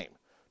time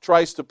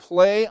tries to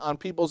play on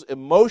people's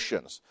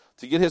emotions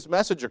to get his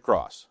message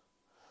across,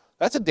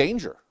 that's a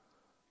danger.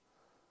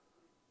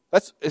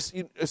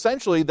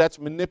 Essentially, that's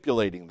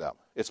manipulating them.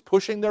 It's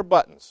pushing their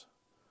buttons.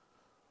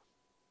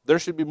 There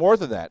should be more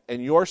than that.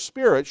 And your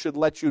spirit should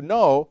let you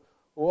know,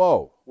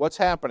 whoa, what's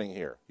happening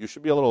here? You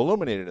should be a little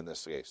illuminated in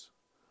this case.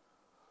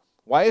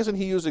 Why isn't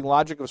he using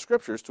logic of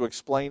Scriptures to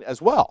explain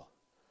as well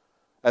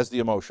as the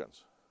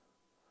emotions?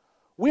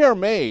 We are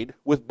made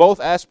with both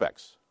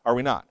aspects, are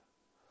we not?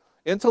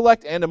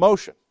 Intellect and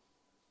emotion.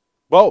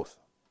 Both.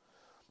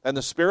 And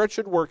the Spirit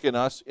should work in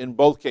us in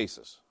both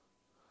cases.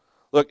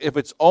 Look, if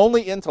it's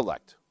only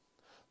intellect,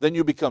 then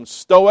you become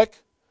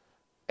stoic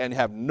and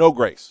have no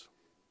grace.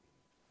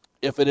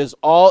 If it is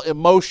all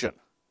emotion,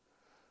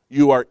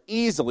 you are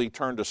easily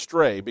turned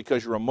astray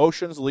because your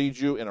emotions lead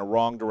you in a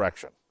wrong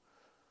direction.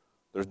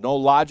 There's no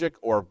logic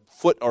or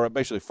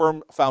basically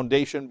firm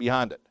foundation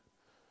behind it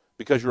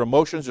because your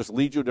emotions just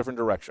lead you a different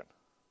direction.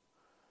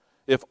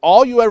 If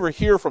all you ever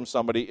hear from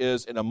somebody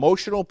is an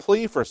emotional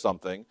plea for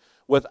something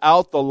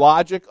without the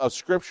logic of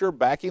Scripture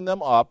backing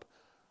them up,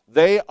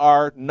 they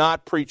are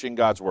not preaching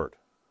God's Word.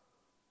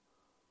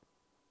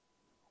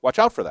 Watch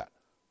out for that.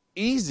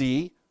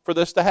 Easy for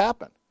this to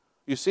happen.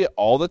 You see it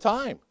all the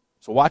time,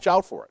 so watch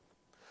out for it.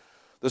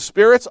 The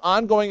Spirit's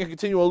ongoing and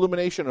continual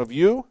illumination of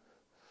you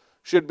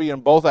should be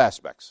in both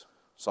aspects.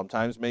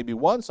 Sometimes maybe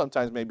one,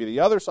 sometimes maybe the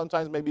other,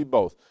 sometimes maybe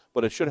both,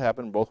 but it should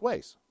happen both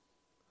ways.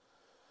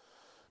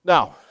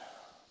 Now,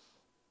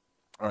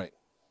 all right,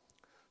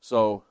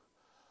 so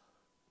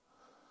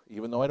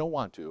even though I don't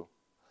want to,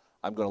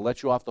 I'm going to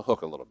let you off the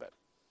hook a little bit.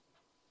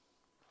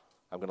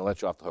 I'm going to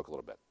let you off the hook a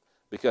little bit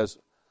because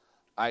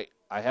I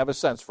have a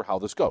sense for how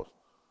this goes.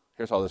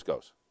 Here's how this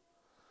goes.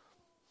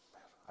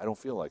 I don't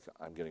feel like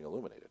I'm getting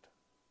illuminated.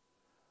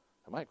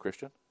 Am I a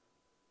Christian?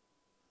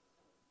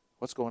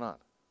 What's going on?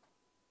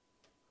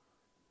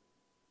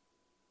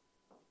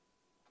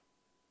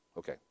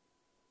 Okay.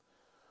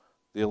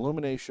 The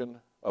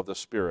illumination of the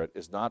Spirit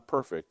is not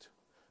perfect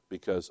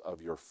because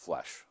of your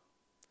flesh.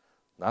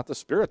 Not the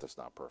Spirit that's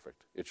not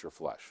perfect, it's your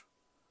flesh.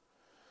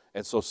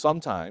 And so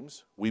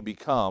sometimes we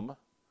become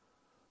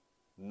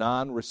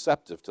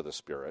non-receptive to the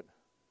Spirit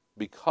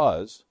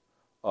because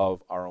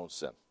of our own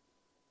sin.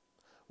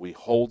 We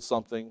hold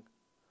something,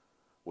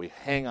 we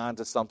hang on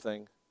to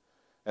something,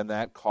 and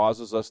that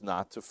causes us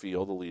not to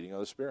feel the leading of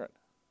the Spirit.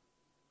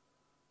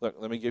 Look,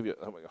 let me give you,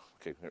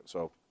 okay,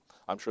 so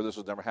I'm sure this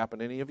has never happened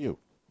to any of you,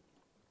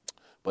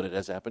 but it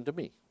has happened to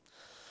me.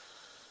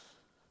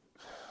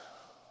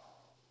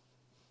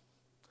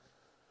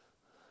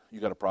 You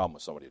got a problem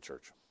with somebody at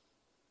church.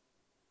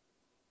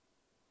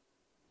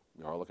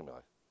 You're all looking at me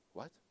like,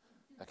 what?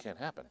 That can't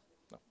happen.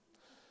 No.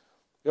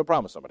 You have a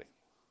problem with somebody.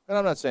 And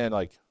I'm not saying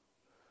like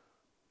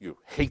you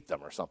hate them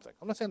or something.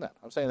 I'm not saying that.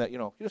 I'm saying that,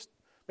 you just,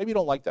 maybe you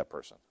don't like that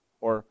person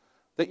or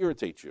they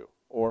irritate you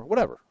or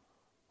whatever,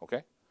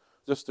 okay?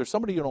 Just there's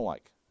somebody you don't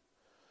like.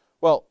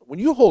 Well, when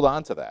you hold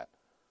on to that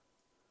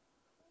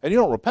and you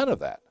don't repent of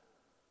that,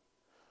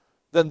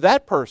 then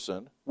that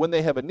person, when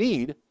they have a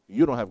need,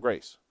 you don't have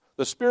grace.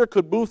 The Spirit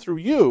could move through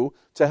you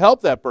to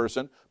help that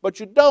person, but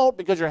you don't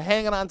because you're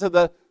hanging on to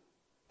the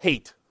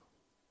hate,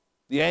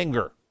 the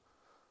anger,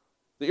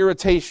 the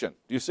irritation.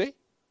 Do you see?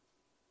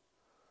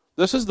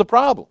 This is the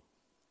problem.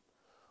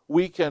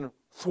 We can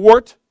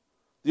thwart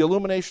the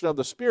illumination of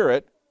the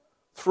Spirit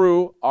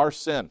through our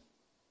sin.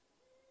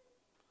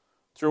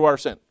 Through our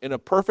sin. In a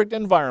perfect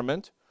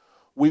environment,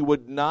 we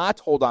would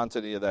not hold on to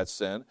any of that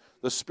sin.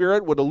 The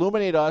Spirit would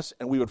illuminate us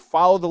and we would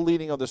follow the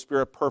leading of the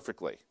Spirit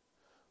perfectly.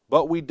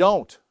 But we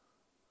don't.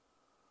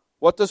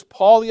 What does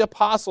Paul the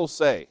Apostle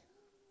say?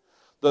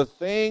 The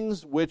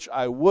things which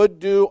I would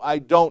do, I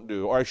don't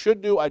do. Or I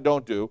should do, I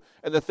don't do.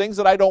 And the things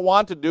that I don't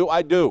want to do,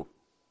 I do.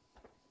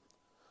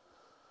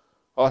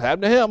 Well, it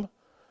happened to him.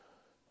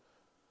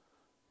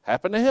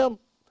 Happened to him.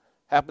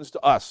 Happens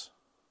to us.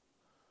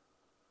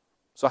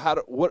 So how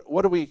do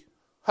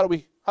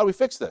we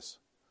fix this?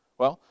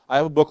 Well, I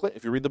have a booklet.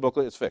 If you read the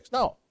booklet, it's fixed.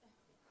 No.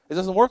 It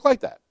doesn't work like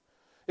that.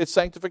 It's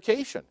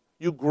sanctification.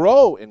 You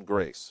grow in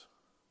grace.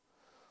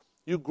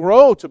 You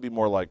grow to be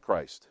more like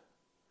Christ.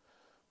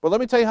 But let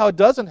me tell you how it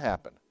doesn't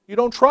happen. You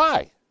don't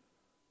try.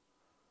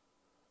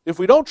 If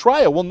we don't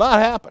try, it will not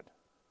happen.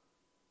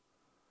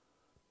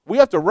 We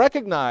have to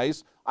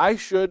recognize I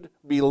should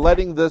be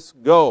letting this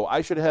go.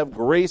 I should have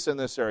grace in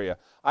this area.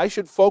 I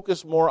should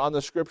focus more on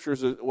the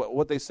Scriptures,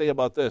 what they say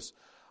about this.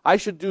 I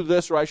should do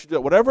this or I should do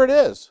that. Whatever it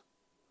is,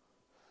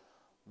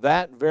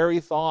 that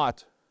very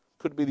thought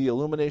could be the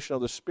illumination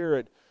of the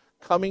Spirit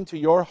coming to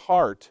your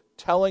heart,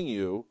 telling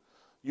you,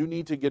 you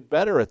need to get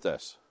better at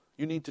this.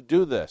 You need to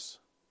do this.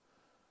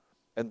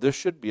 And this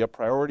should be a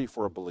priority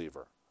for a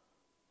believer.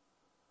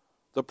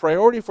 The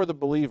priority for the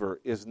believer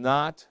is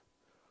not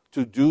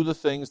to do the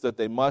things that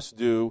they must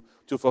do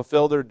to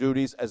fulfill their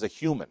duties as a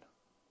human.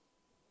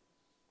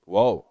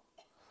 Whoa.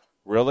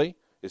 Really?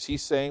 Is he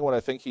saying what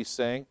I think he's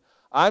saying?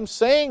 I'm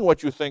saying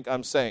what you think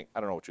I'm saying. I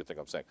don't know what you think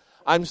I'm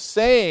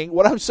saying.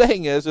 What I'm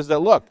saying is that,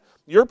 look,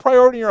 your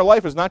priority in your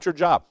life is not your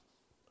job.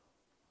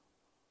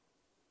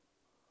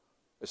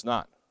 It's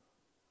not.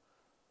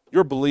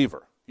 You're a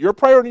believer. Your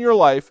priority in your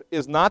life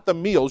is not the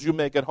meals you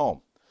make at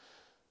home.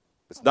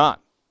 It's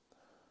not.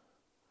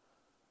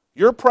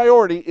 Your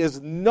priority is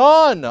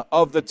none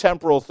of the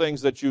temporal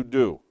things that you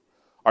do.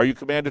 Are you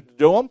commanded to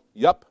do them?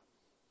 Yep.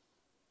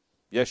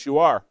 Yes, you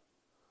are.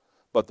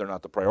 But they're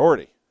not the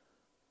priority.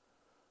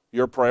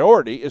 Your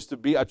priority is to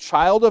be a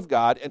child of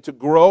God and to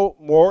grow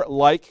more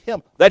like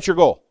Him. That's your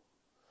goal.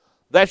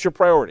 That's your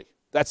priority.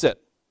 That's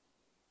it.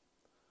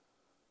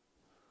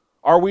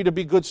 Are we to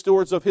be good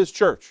stewards of His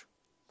church?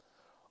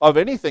 Of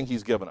anything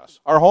He's given us?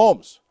 Our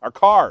homes, our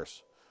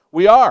cars.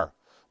 We are.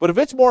 But if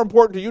it's more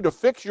important to you to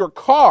fix your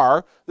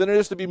car than it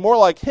is to be more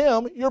like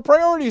Him, your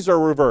priorities are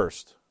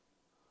reversed.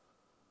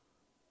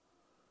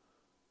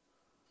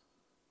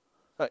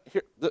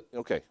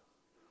 Okay,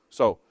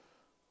 so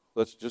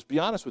let's just be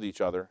honest with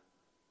each other.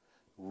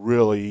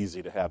 Really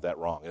easy to have that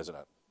wrong, isn't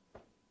it?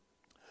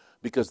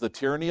 Because the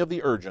tyranny of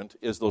the urgent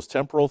is those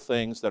temporal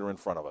things that are in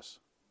front of us.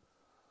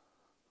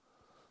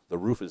 The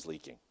roof is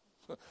leaking.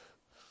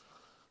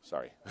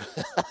 Sorry.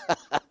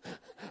 I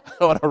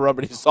don't want to rub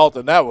any salt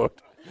in that wound.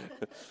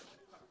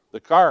 The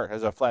car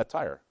has a flat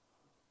tire.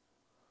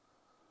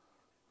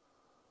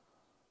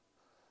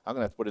 I'm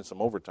going to have to put in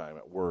some overtime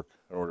at work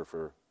in order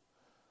for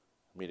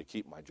me to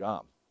keep my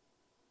job.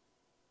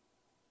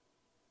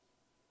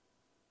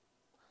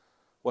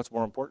 What's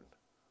more important?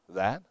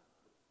 That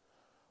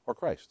or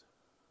Christ?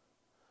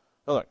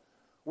 Now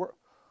look,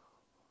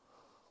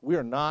 we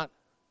are not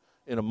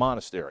in a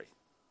monastery.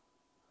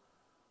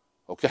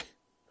 Okay?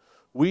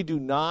 We do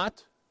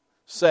not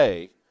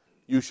say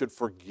you should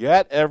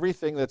forget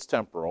everything that's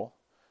temporal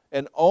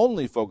and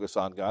only focus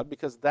on God,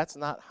 because that's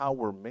not how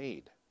we're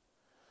made.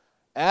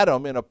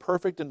 Adam, in a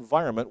perfect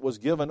environment, was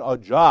given a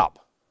job.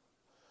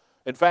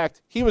 In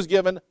fact, he was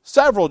given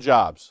several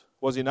jobs,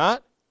 was he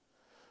not?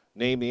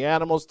 Name the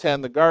animals,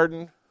 tend the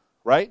garden,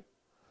 right?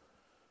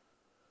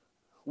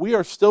 We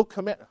are still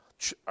committed.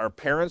 Are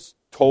parents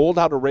told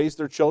how to raise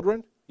their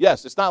children?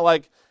 Yes, it's not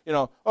like,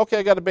 okay,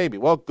 I got a baby.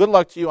 Well, good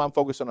luck to you. I'm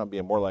focusing on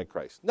being more like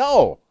Christ.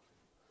 No,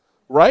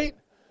 right?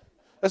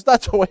 That's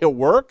not the way it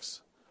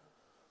works.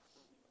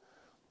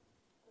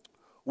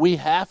 We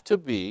have to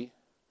be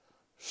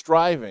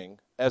striving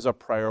as a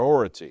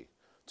priority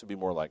to be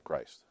more like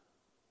Christ.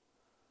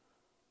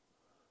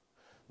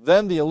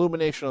 Then the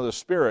illumination of the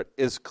Spirit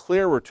is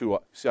clearer to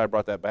us. See, I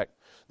brought that back.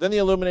 Then the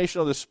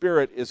illumination of the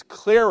Spirit is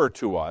clearer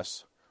to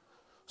us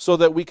so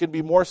that we can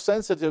be more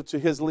sensitive to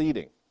His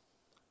leading.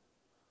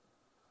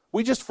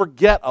 We just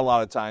forget a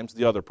lot of times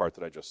the other part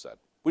that I just said.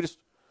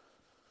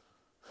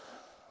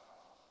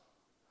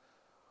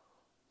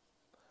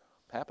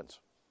 Happens.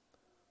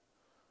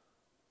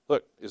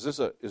 Look, is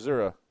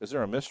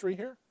there a mystery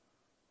here?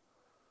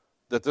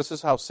 That this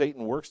is how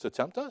Satan works to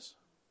tempt us?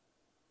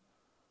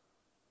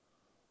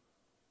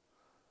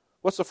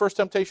 What's the first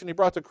temptation he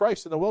brought to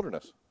Christ in the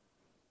wilderness?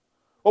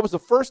 What was the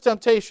first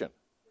temptation?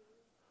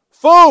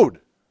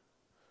 Food!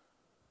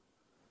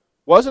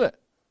 Wasn't it?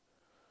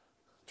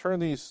 Turn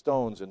these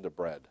stones into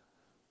bread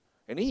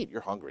and eat.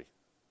 You're hungry.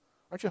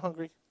 Aren't you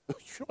hungry? You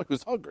know he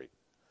was hungry.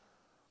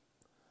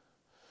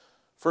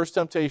 First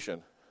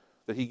temptation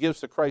that he gives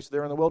to Christ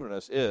there in the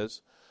wilderness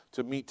is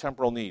to meet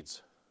temporal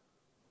needs.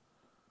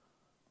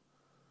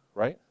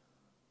 Right?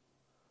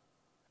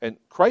 And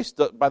Christ,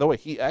 by the way,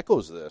 he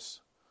echoes this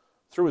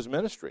through his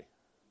ministry.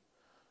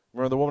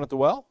 Remember the woman at the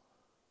well?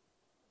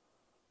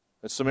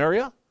 In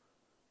Samaria?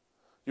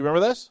 You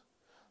remember this?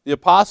 The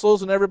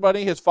apostles and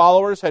everybody, his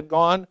followers, had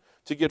gone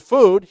to get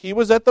food. He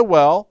was at the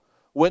well,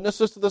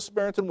 witnesses to the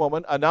Samaritan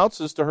woman,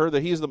 announces to her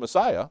that he's the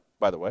Messiah,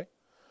 by the way.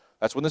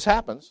 That's when this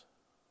happens.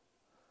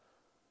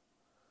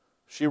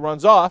 She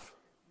runs off.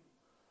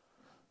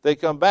 They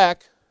come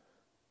back.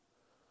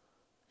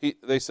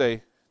 They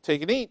say,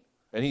 take and eat.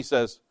 And he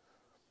says,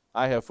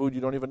 I have food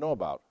you don't even know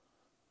about.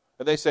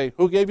 And they say,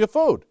 who gave you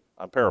food?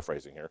 I'm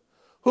paraphrasing here.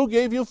 Who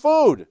gave you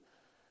food?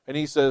 And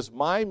he says,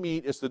 my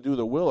meat is to do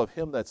the will of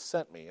him that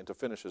sent me and to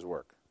finish his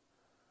work.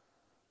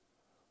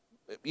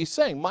 He's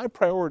saying, my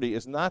priority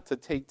is not to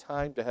take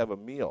time to have a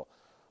meal.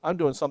 I'm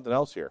doing something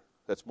else here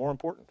that's more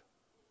important.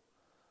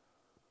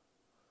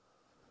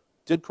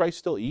 Did Christ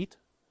still eat?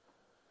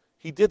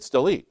 He did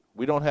still eat.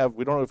 We don't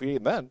know if he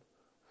ate then,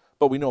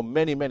 but we know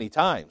many, many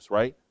times,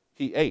 right?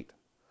 He ate.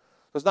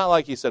 So it's not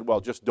like he said,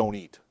 well, just don't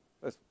eat.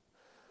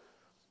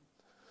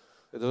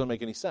 It doesn't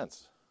make any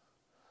sense.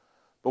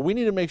 But we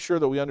need to make sure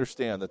that we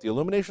understand that the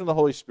illumination of the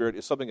Holy Spirit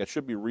is something that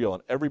should be real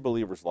in every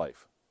believer's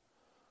life.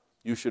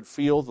 You should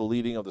feel the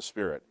leading of the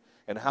Spirit.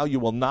 And how you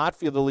will not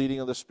feel the leading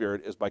of the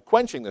Spirit is by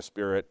quenching the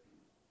Spirit,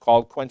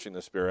 called quenching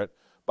the Spirit,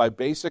 by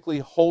basically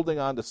holding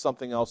on to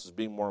something else as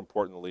being more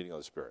important than the leading of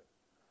the Spirit.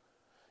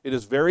 It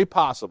is very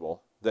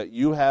possible that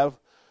you have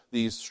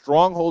these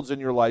strongholds in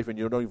your life and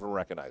you don't even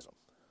recognize them,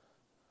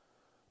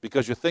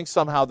 because you think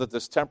somehow that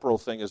this temporal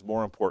thing is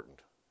more important.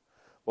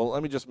 Well,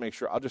 let me just make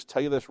sure. I'll just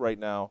tell you this right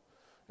now,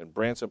 and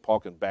Branson Paul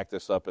can back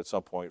this up at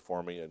some point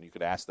for me, and you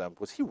could ask them,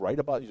 was he right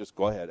about it? You just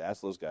go ahead,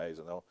 ask those guys,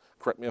 and they'll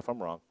correct me if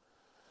I'm wrong,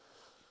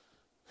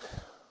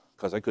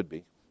 because I could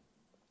be,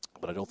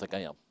 but I don't think I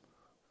am.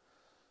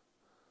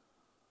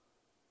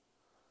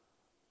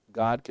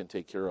 God can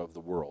take care of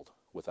the world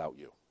without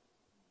you.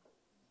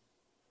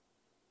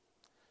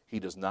 He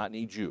does not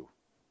need you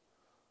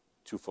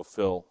to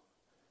fulfill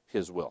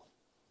his will.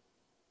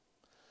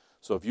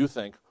 So if you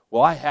think,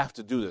 well, I have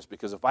to do this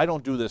because if I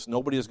don't do this,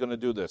 nobody is going to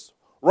do this.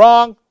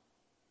 Wrong.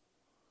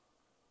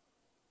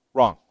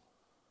 Wrong.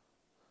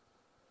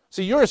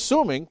 See, you're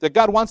assuming that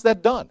God wants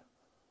that done.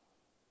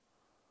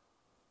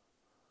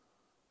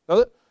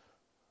 Now,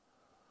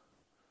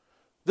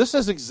 this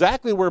is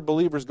exactly where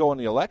believers go in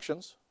the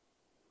elections.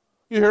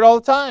 You hear it all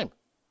the time.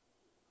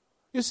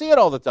 You see it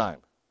all the time.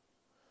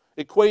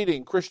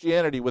 Equating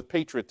Christianity with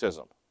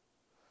patriotism.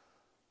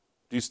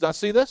 Do you not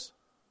see this?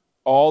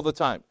 All the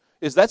time.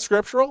 Is that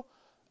scriptural?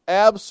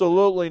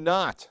 Absolutely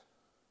not.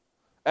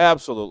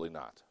 Absolutely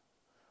not.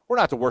 We're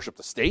not to worship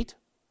the state.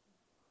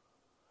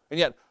 And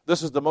yet,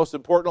 this is the most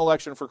important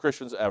election for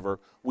Christians ever.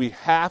 We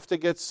have to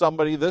get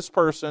somebody, this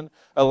person,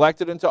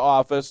 elected into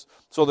office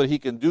so that he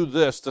can do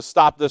this to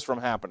stop this from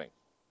happening.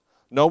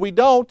 No, we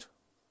don't.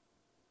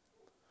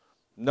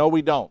 No,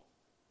 we don't.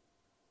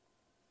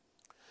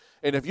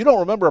 And if you don't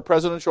remember a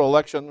presidential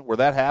election where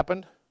that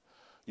happened,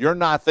 you're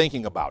not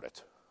thinking about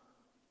it.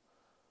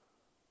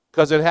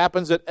 Because it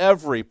happens at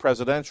every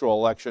presidential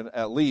election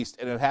at least,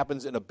 and it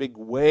happens in a big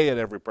way at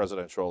every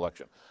presidential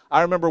election.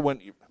 I remember when,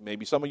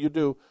 maybe some of you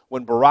do,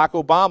 when Barack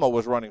Obama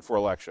was running for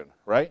election,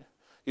 right?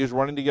 He was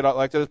running to get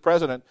elected as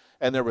president,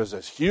 and there was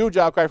this huge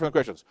outcry from the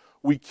Christians.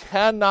 We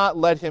cannot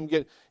let him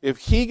get, if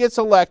he gets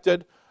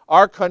elected,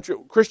 our country,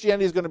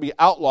 Christianity is going to be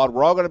outlawed.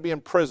 We're all going to be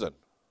in prison.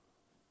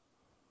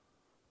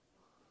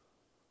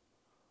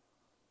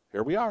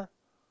 Here we are.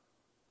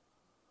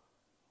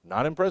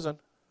 Not in prison.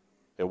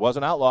 It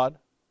wasn't outlawed.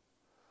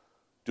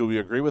 Do we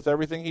agree with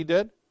everything he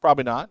did?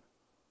 Probably not.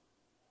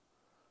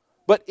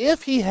 But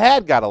if he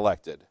had got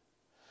elected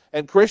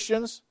and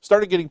Christians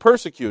started getting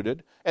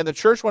persecuted and the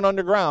church went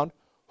underground,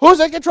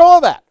 who's in control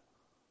of that?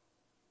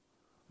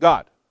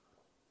 God.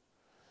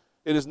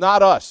 It is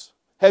not us.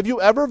 Have you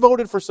ever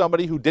voted for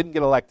somebody who didn't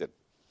get elected?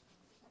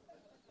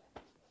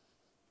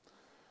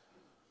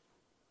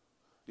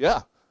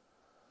 Yeah.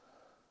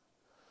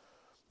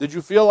 Did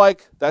you feel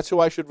like that's who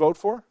I should vote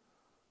for?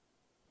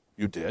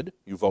 You did.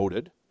 You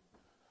voted.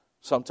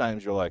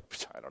 Sometimes you're like,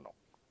 I don't know.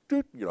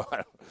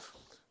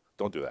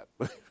 Don't do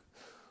that.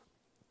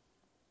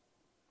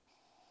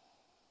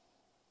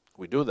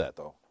 We do that,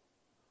 though.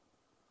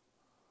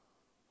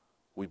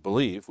 We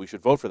believe we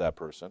should vote for that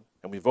person,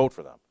 and we vote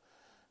for them.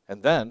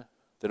 And then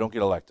they don't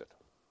get elected.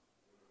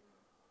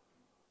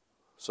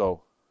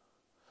 So,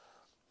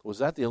 was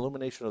that the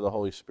illumination of the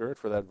Holy Spirit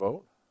for that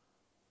vote?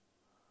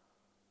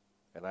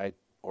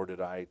 Or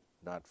did I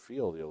not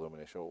feel the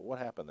illumination? What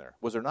happened there?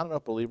 Was there not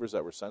enough believers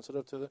that were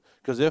sensitive to it?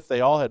 Because if they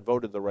all had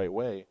voted the right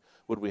way,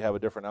 would we have a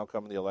different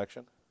outcome in the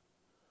election?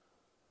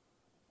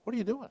 What are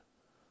you doing?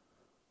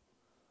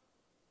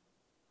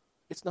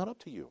 It's not up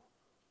to you.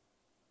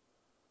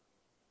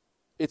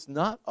 It's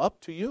not up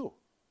to you.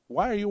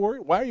 Why are you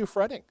worried? Why are you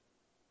fretting?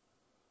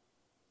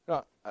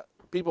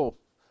 People,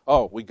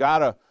 we've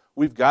got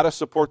to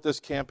support this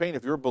campaign.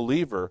 If you're a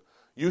believer,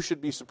 you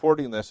should be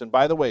supporting this. And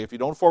by the way, if you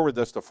don't forward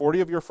this to 40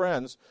 of your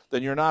friends,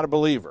 then you're not a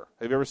believer.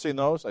 Have you ever seen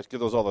those? I get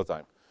those all the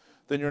time.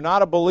 Then you're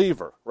not a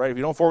believer, right? If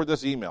you don't forward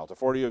this email to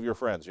 40 of your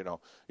friends,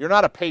 you're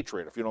not a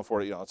patriot if you don't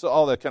forward it. It's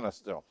all that kind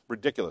of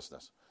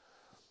ridiculousness.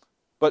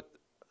 But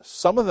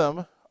some of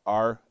them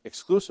are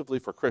exclusively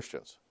for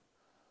Christians.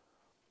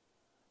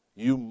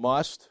 You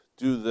must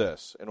do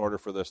this in order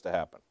for this to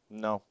happen.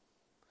 No,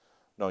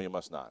 you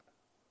must not.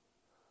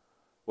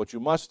 What you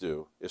must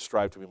do is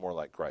strive to be more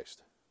like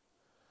Christ.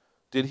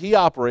 Did he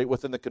operate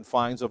within the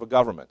confines of a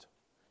government?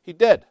 He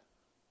did.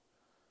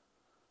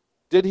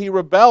 Did he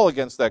rebel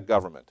against that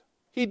government?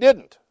 He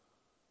didn't.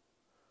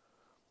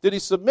 Did he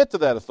submit to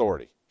that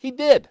authority? He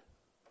did.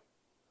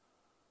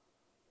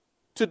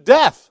 To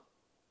death.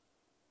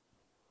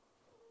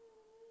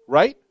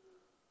 Right?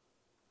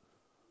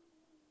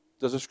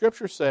 Does the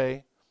Scripture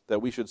say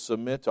that we should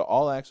submit to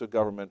all acts of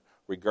government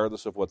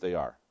regardless of what they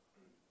are?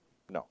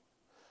 No.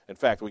 In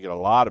fact, we get a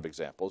lot of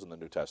examples in the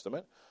New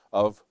Testament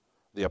of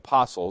the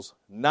apostles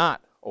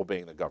not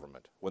obeying the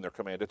government when they're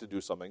commanded to do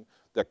something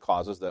that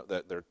causes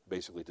that they're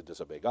basically to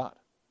disobey God.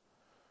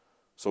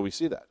 So we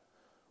see that,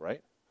 right?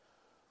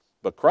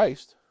 But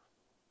Christ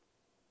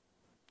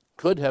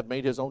could have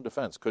made his own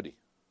defense, could he?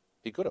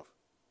 He could have.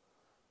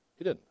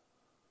 He didn't.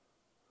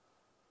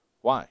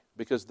 Why?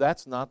 Because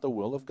that's not the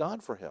will of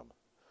God for him.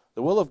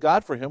 The will of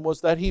God for him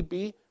was that he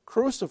be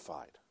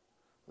crucified.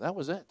 That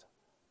was it.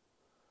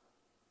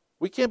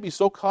 We can't be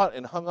so caught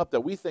and hung up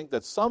that we think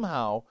that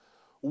somehow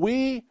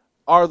we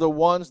are the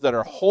ones that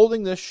are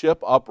holding this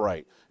ship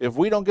upright. If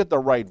we don't get the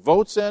right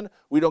votes in,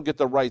 we don't get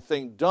the right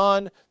thing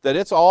done, that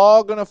it's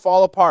all going to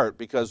fall apart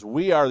because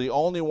we are the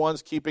only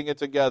ones keeping it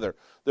together.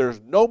 There's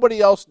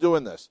nobody else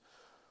doing this.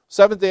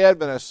 Seventh-day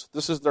Adventists,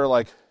 this is their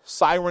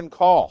siren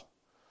call.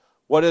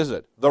 What is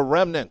it? The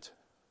remnant.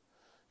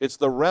 It's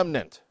the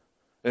remnant.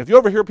 And if you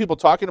ever hear people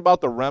talking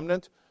about the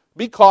remnant,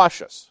 be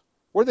cautious.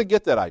 Where'd they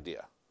get that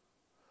idea?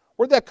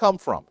 Where'd that come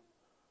from?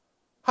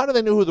 How do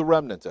they know who the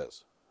remnant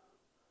is?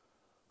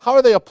 How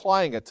are they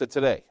applying it to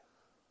today?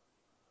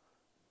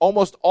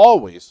 Almost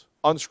always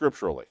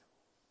unscripturally.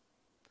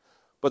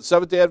 But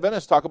Seventh-day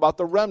Adventists talk about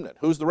the remnant.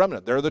 Who's the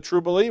remnant? They're the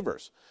true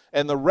believers.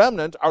 And the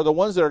remnant are the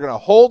ones that are going to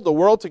hold the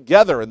world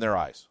together in their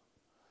eyes.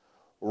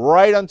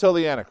 Right until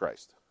the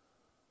Antichrist.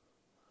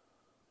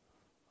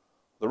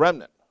 The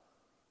remnant.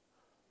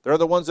 They're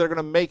the ones that are going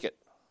to make it.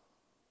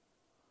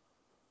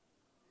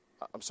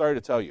 I'm sorry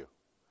to tell you,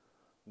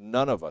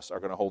 none of us are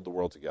going to hold the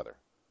world together.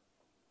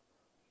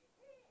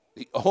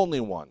 The only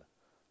one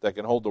that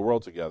can hold the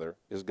world together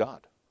is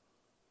God.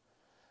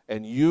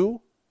 And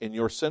you, in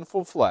your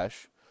sinful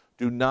flesh,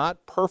 do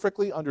not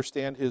perfectly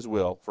understand his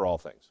will for all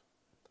things.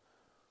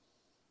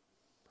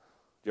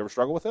 Do you ever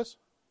struggle with this?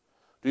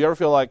 Do you ever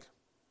feel like,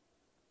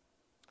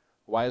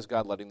 why is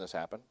God letting this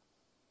happen?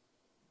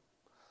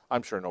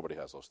 I'm sure nobody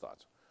has those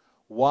thoughts.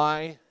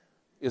 Why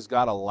is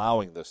God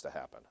allowing this to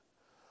happen?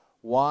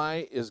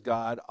 Why is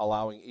God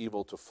allowing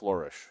evil to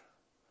flourish?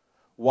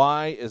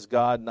 Why is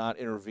God not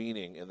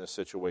intervening in this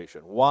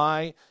situation?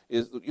 You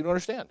don't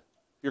understand.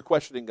 You're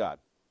questioning God.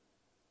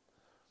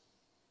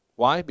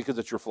 Why? Because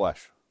it's your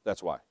flesh.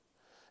 That's why.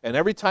 And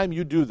every time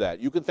you do that,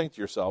 you can think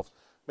to yourself,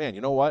 man,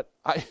 you know what?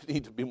 I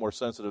need to be more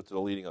sensitive to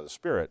the leading of the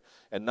Spirit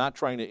and not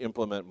trying to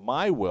implement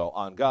my will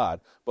on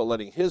God, but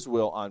letting His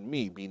will on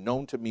me be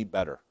known to me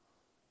better.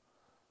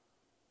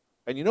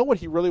 And you know what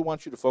He really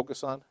wants you to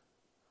focus on?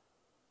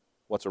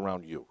 What's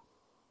around you.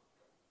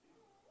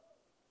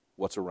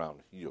 What's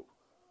around you.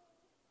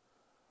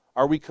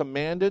 Are we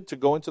commanded to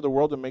go into the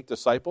world and make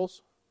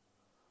disciples?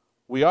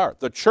 We are.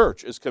 The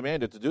church is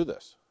commanded to do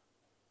this.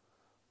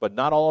 But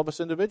not all of us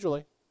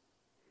individually.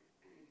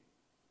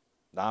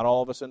 Not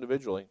all of us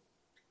individually.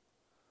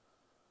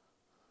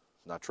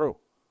 Not true.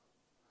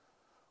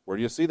 Where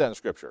do you see that in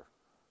Scripture?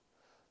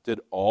 Did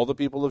all the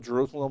people of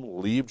Jerusalem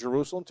leave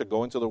Jerusalem to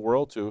go into the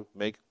world to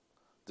make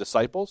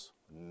disciples?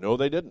 No,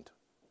 they didn't.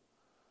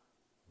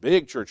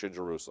 Big church in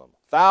Jerusalem.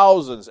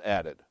 Thousands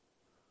added.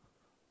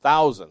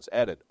 Thousands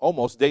added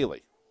almost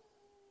daily.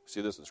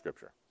 See this in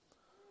Scripture.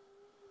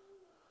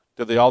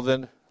 Did they all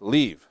then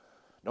leave?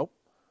 Nope.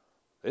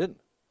 They didn't.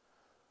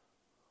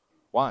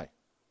 Why?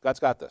 God's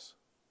got this.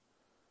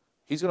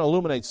 He's going to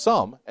illuminate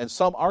some, and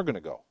some are going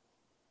to go.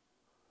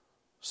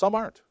 Some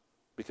aren't,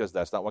 because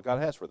that's not what God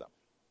has for them.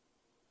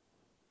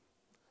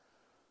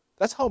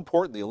 That's how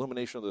important the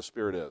illumination of the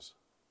Spirit is.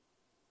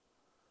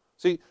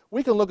 See,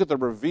 we can look at the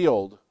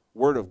revealed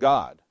Word of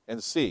God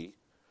and see,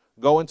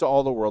 go into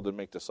all the world and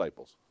make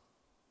disciples.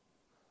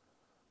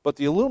 But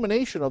the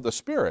illumination of the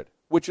Spirit,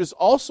 which is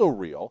also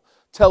real,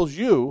 tells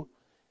you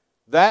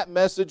that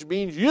message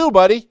means you,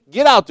 buddy,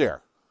 get out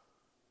there.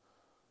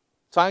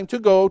 Time to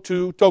go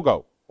to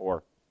Togo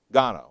or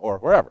Ghana or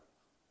wherever,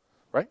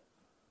 right?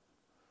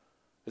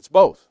 It's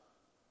both.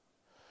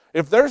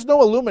 If there's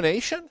no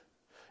illumination,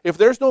 if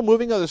there's no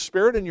moving of the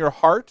Spirit in your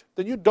heart,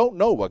 then you don't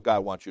know what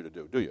God wants you to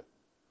do you?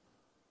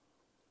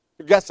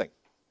 You're guessing.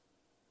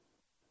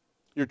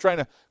 You're trying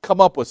to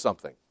come up with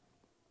something.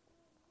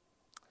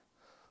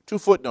 2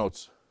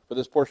 footnotes for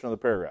this portion of the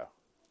paragraph.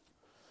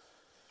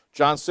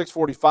 John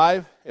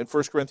 6:45 and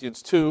 1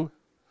 Corinthians 2,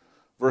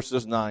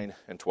 verses 9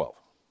 and 12.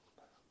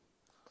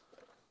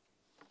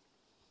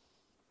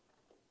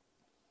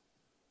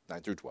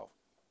 9 through 12.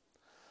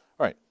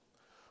 All right.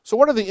 So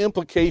what are the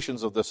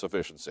implications of this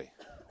sufficiency?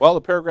 Well,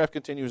 the paragraph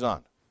continues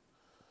on.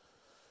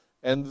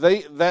 And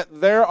that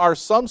there are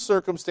some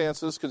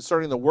circumstances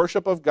concerning the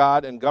worship of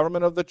God and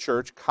government of the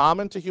church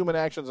common to human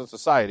actions and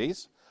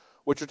societies,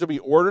 which are to be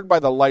ordered by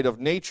the light of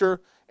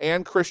nature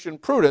and Christian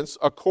prudence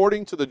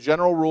according to the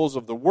general rules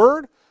of the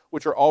Word,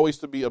 which are always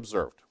to be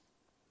observed.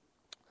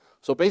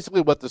 So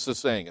basically what this is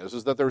saying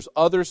is that there's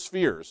other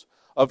spheres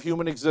of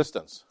human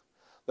existence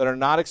that are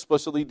not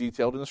explicitly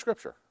detailed in the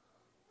Scripture.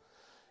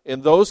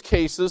 In those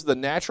cases, the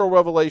natural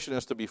revelation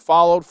is to be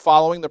followed,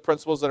 following the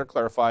principles that are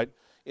clarified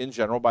in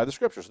general by the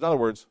Scriptures. In other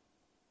words,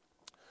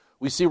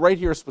 we see right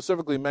here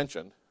specifically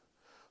mentioned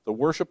the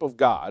worship of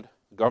God,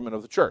 the government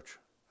of the church.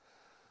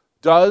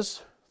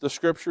 Does the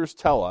Scriptures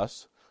tell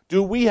us,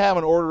 do we have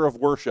an order of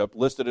worship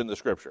listed in the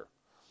Scripture?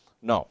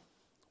 No,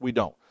 we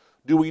don't.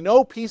 Do we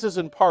know pieces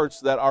and parts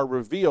that are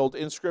revealed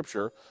in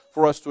Scripture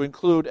for us to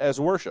include as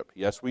worship?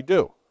 Yes, we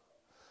do.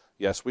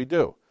 Yes, we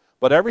do.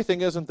 But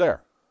everything isn't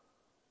there.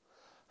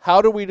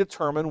 How do we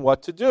determine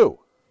what to do?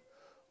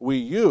 We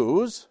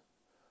use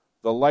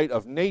the light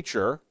of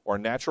nature, or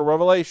natural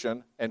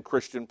revelation, and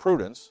Christian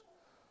prudence,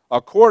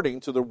 according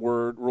to the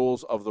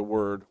rules of the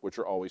Word, which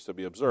are always to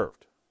be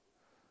observed.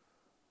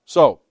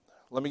 So,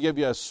 let me give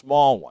you a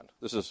small one.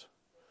 I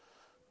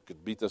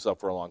could beat this up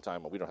for a long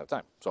time, but we don't have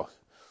time. So,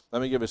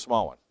 let me give you a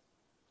small one.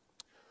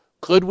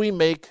 Could we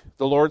make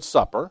the Lord's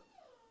Supper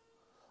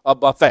a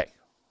buffet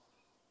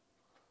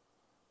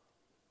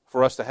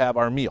for us to have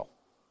our meal?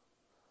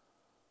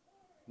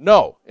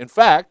 No. In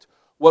fact,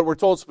 what we're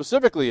told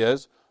specifically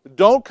is,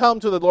 don't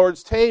come to the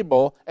Lord's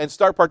table and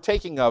start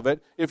partaking of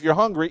it. If you're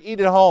hungry, eat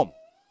at home.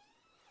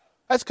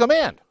 That's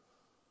command.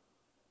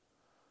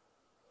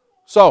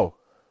 So,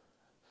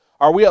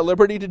 are we at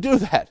liberty to do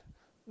that?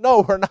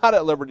 No, we're not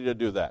at liberty to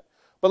do that.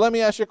 But let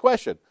me ask you a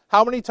question.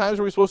 How many times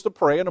are we supposed to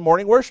pray in a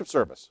morning worship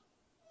service?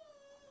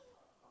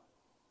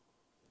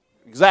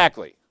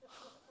 Exactly.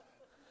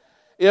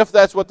 If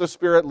that's what the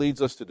Spirit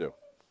leads us to do.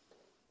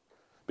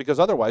 Because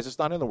otherwise, it's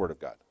not in the Word of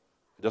God.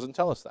 It doesn't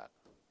tell us that.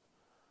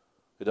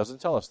 It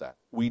doesn't tell us that.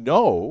 We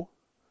know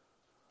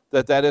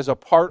that that is a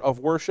part of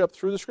worship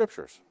through the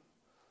Scriptures.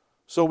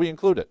 So we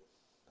include it.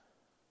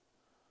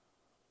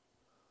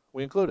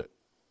 We include it.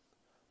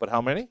 But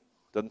how many?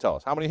 Doesn't tell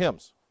us. How many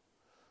hymns?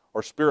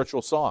 Or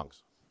spiritual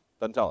songs?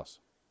 Doesn't tell us.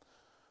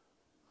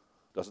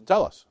 Doesn't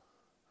tell us.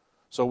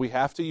 So we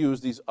have to use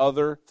these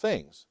other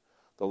things,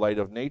 the light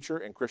of nature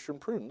and Christian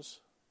prudence,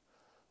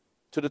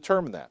 to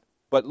determine that.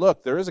 But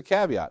look, there is a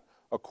caveat,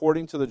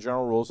 according to the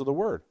general rules of the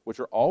Word,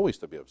 which are always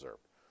to be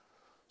observed.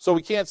 So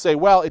we can't say,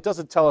 well, it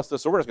doesn't tell us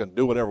this, so we're just going to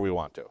do whatever we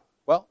want to.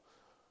 Well,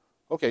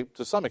 okay,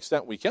 to some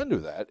extent we can do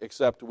that,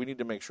 except we need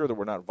to make sure that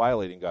we're not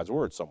violating God's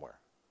word somewhere,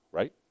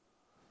 right?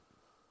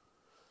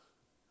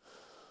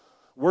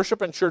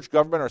 Worship and church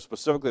government are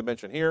specifically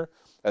mentioned here,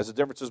 as the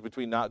differences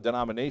between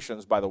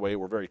denominations, by the way,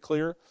 were very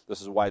clear.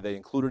 This is why they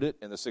included it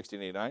in the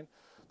 1689.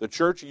 The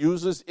church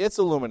uses its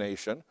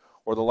illumination,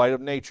 or the light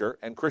of nature,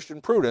 and Christian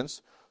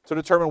prudence to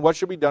determine what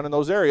should be done in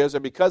those areas,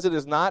 and because it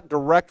is not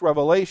direct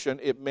revelation,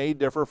 it may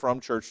differ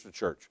from church to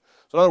church.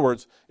 So in other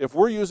words, if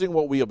we're using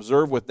what we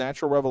observe with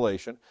natural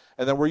revelation,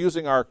 and then we're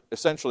using our,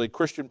 essentially,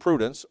 Christian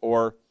prudence,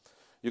 or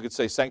you could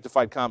say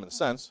sanctified common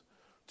sense,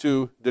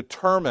 to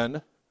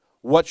determine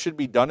what should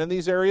be done in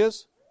these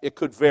areas, it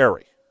could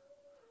vary,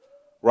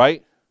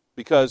 right?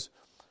 Because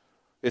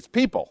it's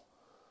people.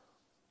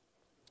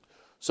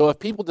 So if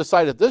people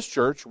decide at this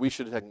church we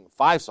should sing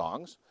 5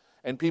 songs,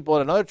 and people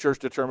at another church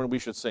determine we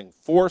should sing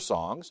 4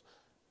 songs,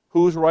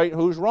 who's right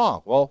and who's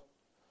wrong? Well,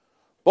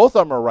 both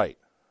of them are right.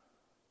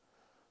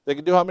 They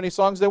can do how many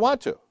songs they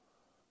want to.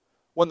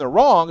 When they're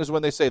wrong is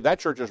when they say that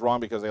church is wrong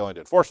because they only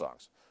did 4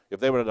 songs.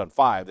 If they would have done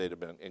 5, they'd have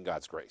been in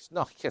God's grace.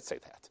 No, you can't say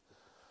that.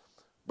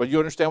 But you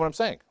understand what I'm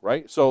saying,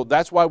 right? So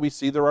that's why we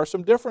see there are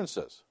some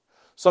differences.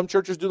 Some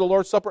churches do the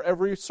Lord's Supper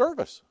every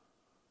service.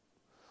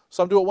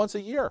 Some do it once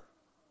a year.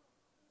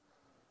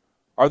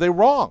 Are they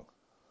wrong?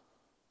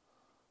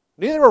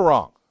 Neither are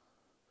wrong.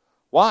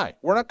 Why?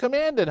 We're not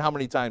commanded how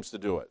many times to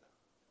do it.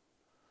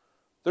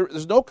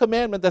 There's no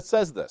commandment that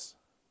says this.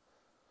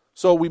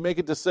 So we make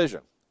a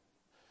decision.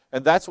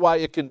 And that's why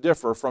it can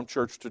differ from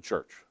church to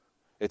church.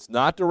 It's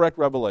not direct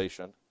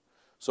revelation,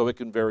 so it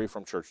can vary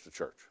from church to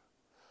church.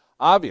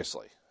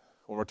 Obviously,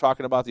 when we're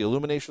talking about the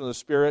illumination of the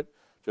Spirit,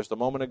 just a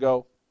moment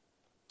ago,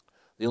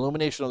 the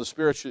illumination of the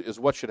Spirit is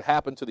what should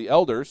happen to the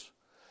elders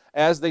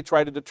as they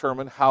try to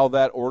determine how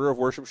that order of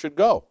worship should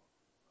go.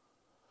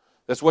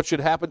 That's what should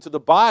happen to the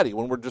body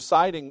when we're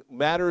deciding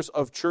matters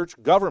of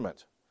church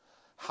government.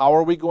 How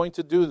are we going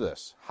to do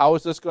this? How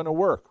is this going to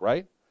work,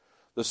 right?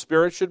 The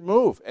Spirit should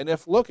move. And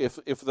if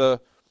this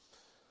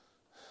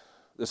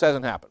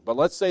hasn't happened, but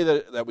let's say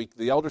that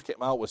the elders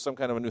came out with some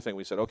kind of a new thing.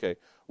 We said, okay,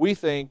 we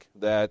think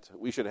that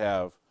we should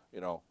have,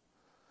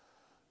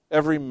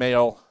 every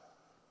male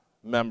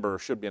member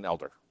should be an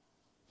elder.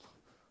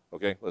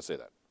 Okay, let's say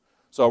that.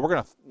 So we're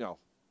going to,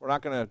 we're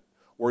not going to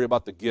worry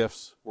about the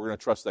gifts. We're going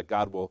to trust that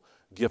God will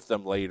gift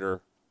them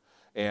later.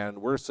 And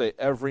we're going to say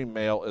every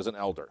male is an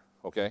elder,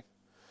 okay?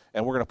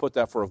 And we're going to put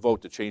that for a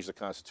vote to change the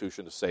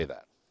Constitution to say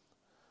that.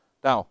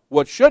 Now,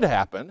 what should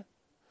happen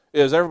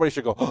is everybody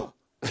should go, oh,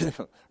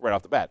 right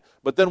off the bat.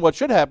 But then what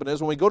should happen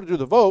is when we go to do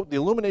the vote, the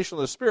illumination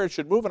of the Spirit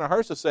should move in our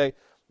hearts to say,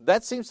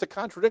 that seems to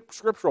contradict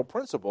scriptural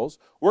principles.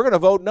 We're going to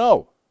vote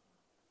no.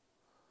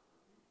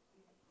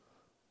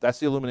 That's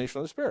the illumination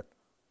of the Spirit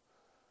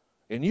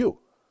in you.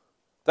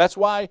 That's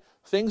why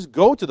things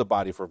go to the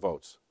body for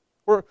votes.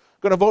 We're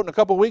going to vote in a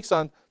couple of weeks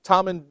on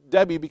Tom and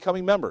Debbie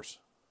becoming members.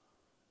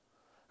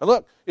 And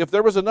look, if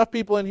there was enough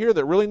people in here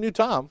that really knew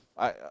Tom,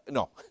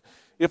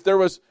 if there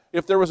was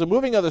a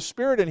moving of the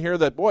Spirit in here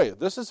that, boy,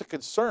 this is a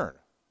concern,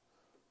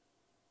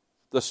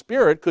 the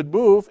Spirit could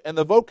move and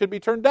the vote could be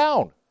turned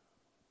down.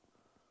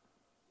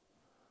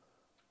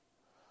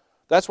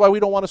 That's why we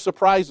don't want to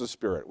surprise the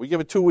Spirit. We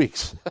give it 2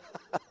 weeks.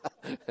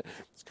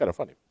 It's kind of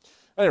funny.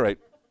 At any rate,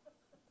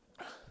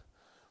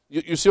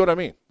 you see what I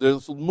mean?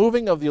 The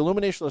moving of the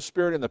illumination of the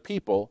Spirit in the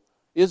people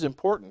is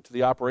important to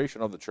the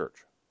operation of the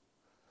church.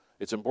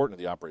 It's important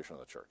to the operation of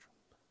the church.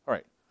 All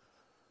right.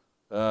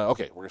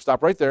 Okay, we're going to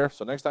stop right there.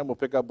 So next time we'll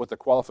pick up with the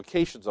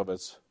qualifications of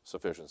its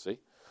sufficiency.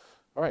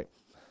 All right.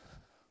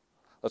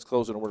 Let's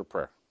close in a word of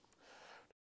prayer.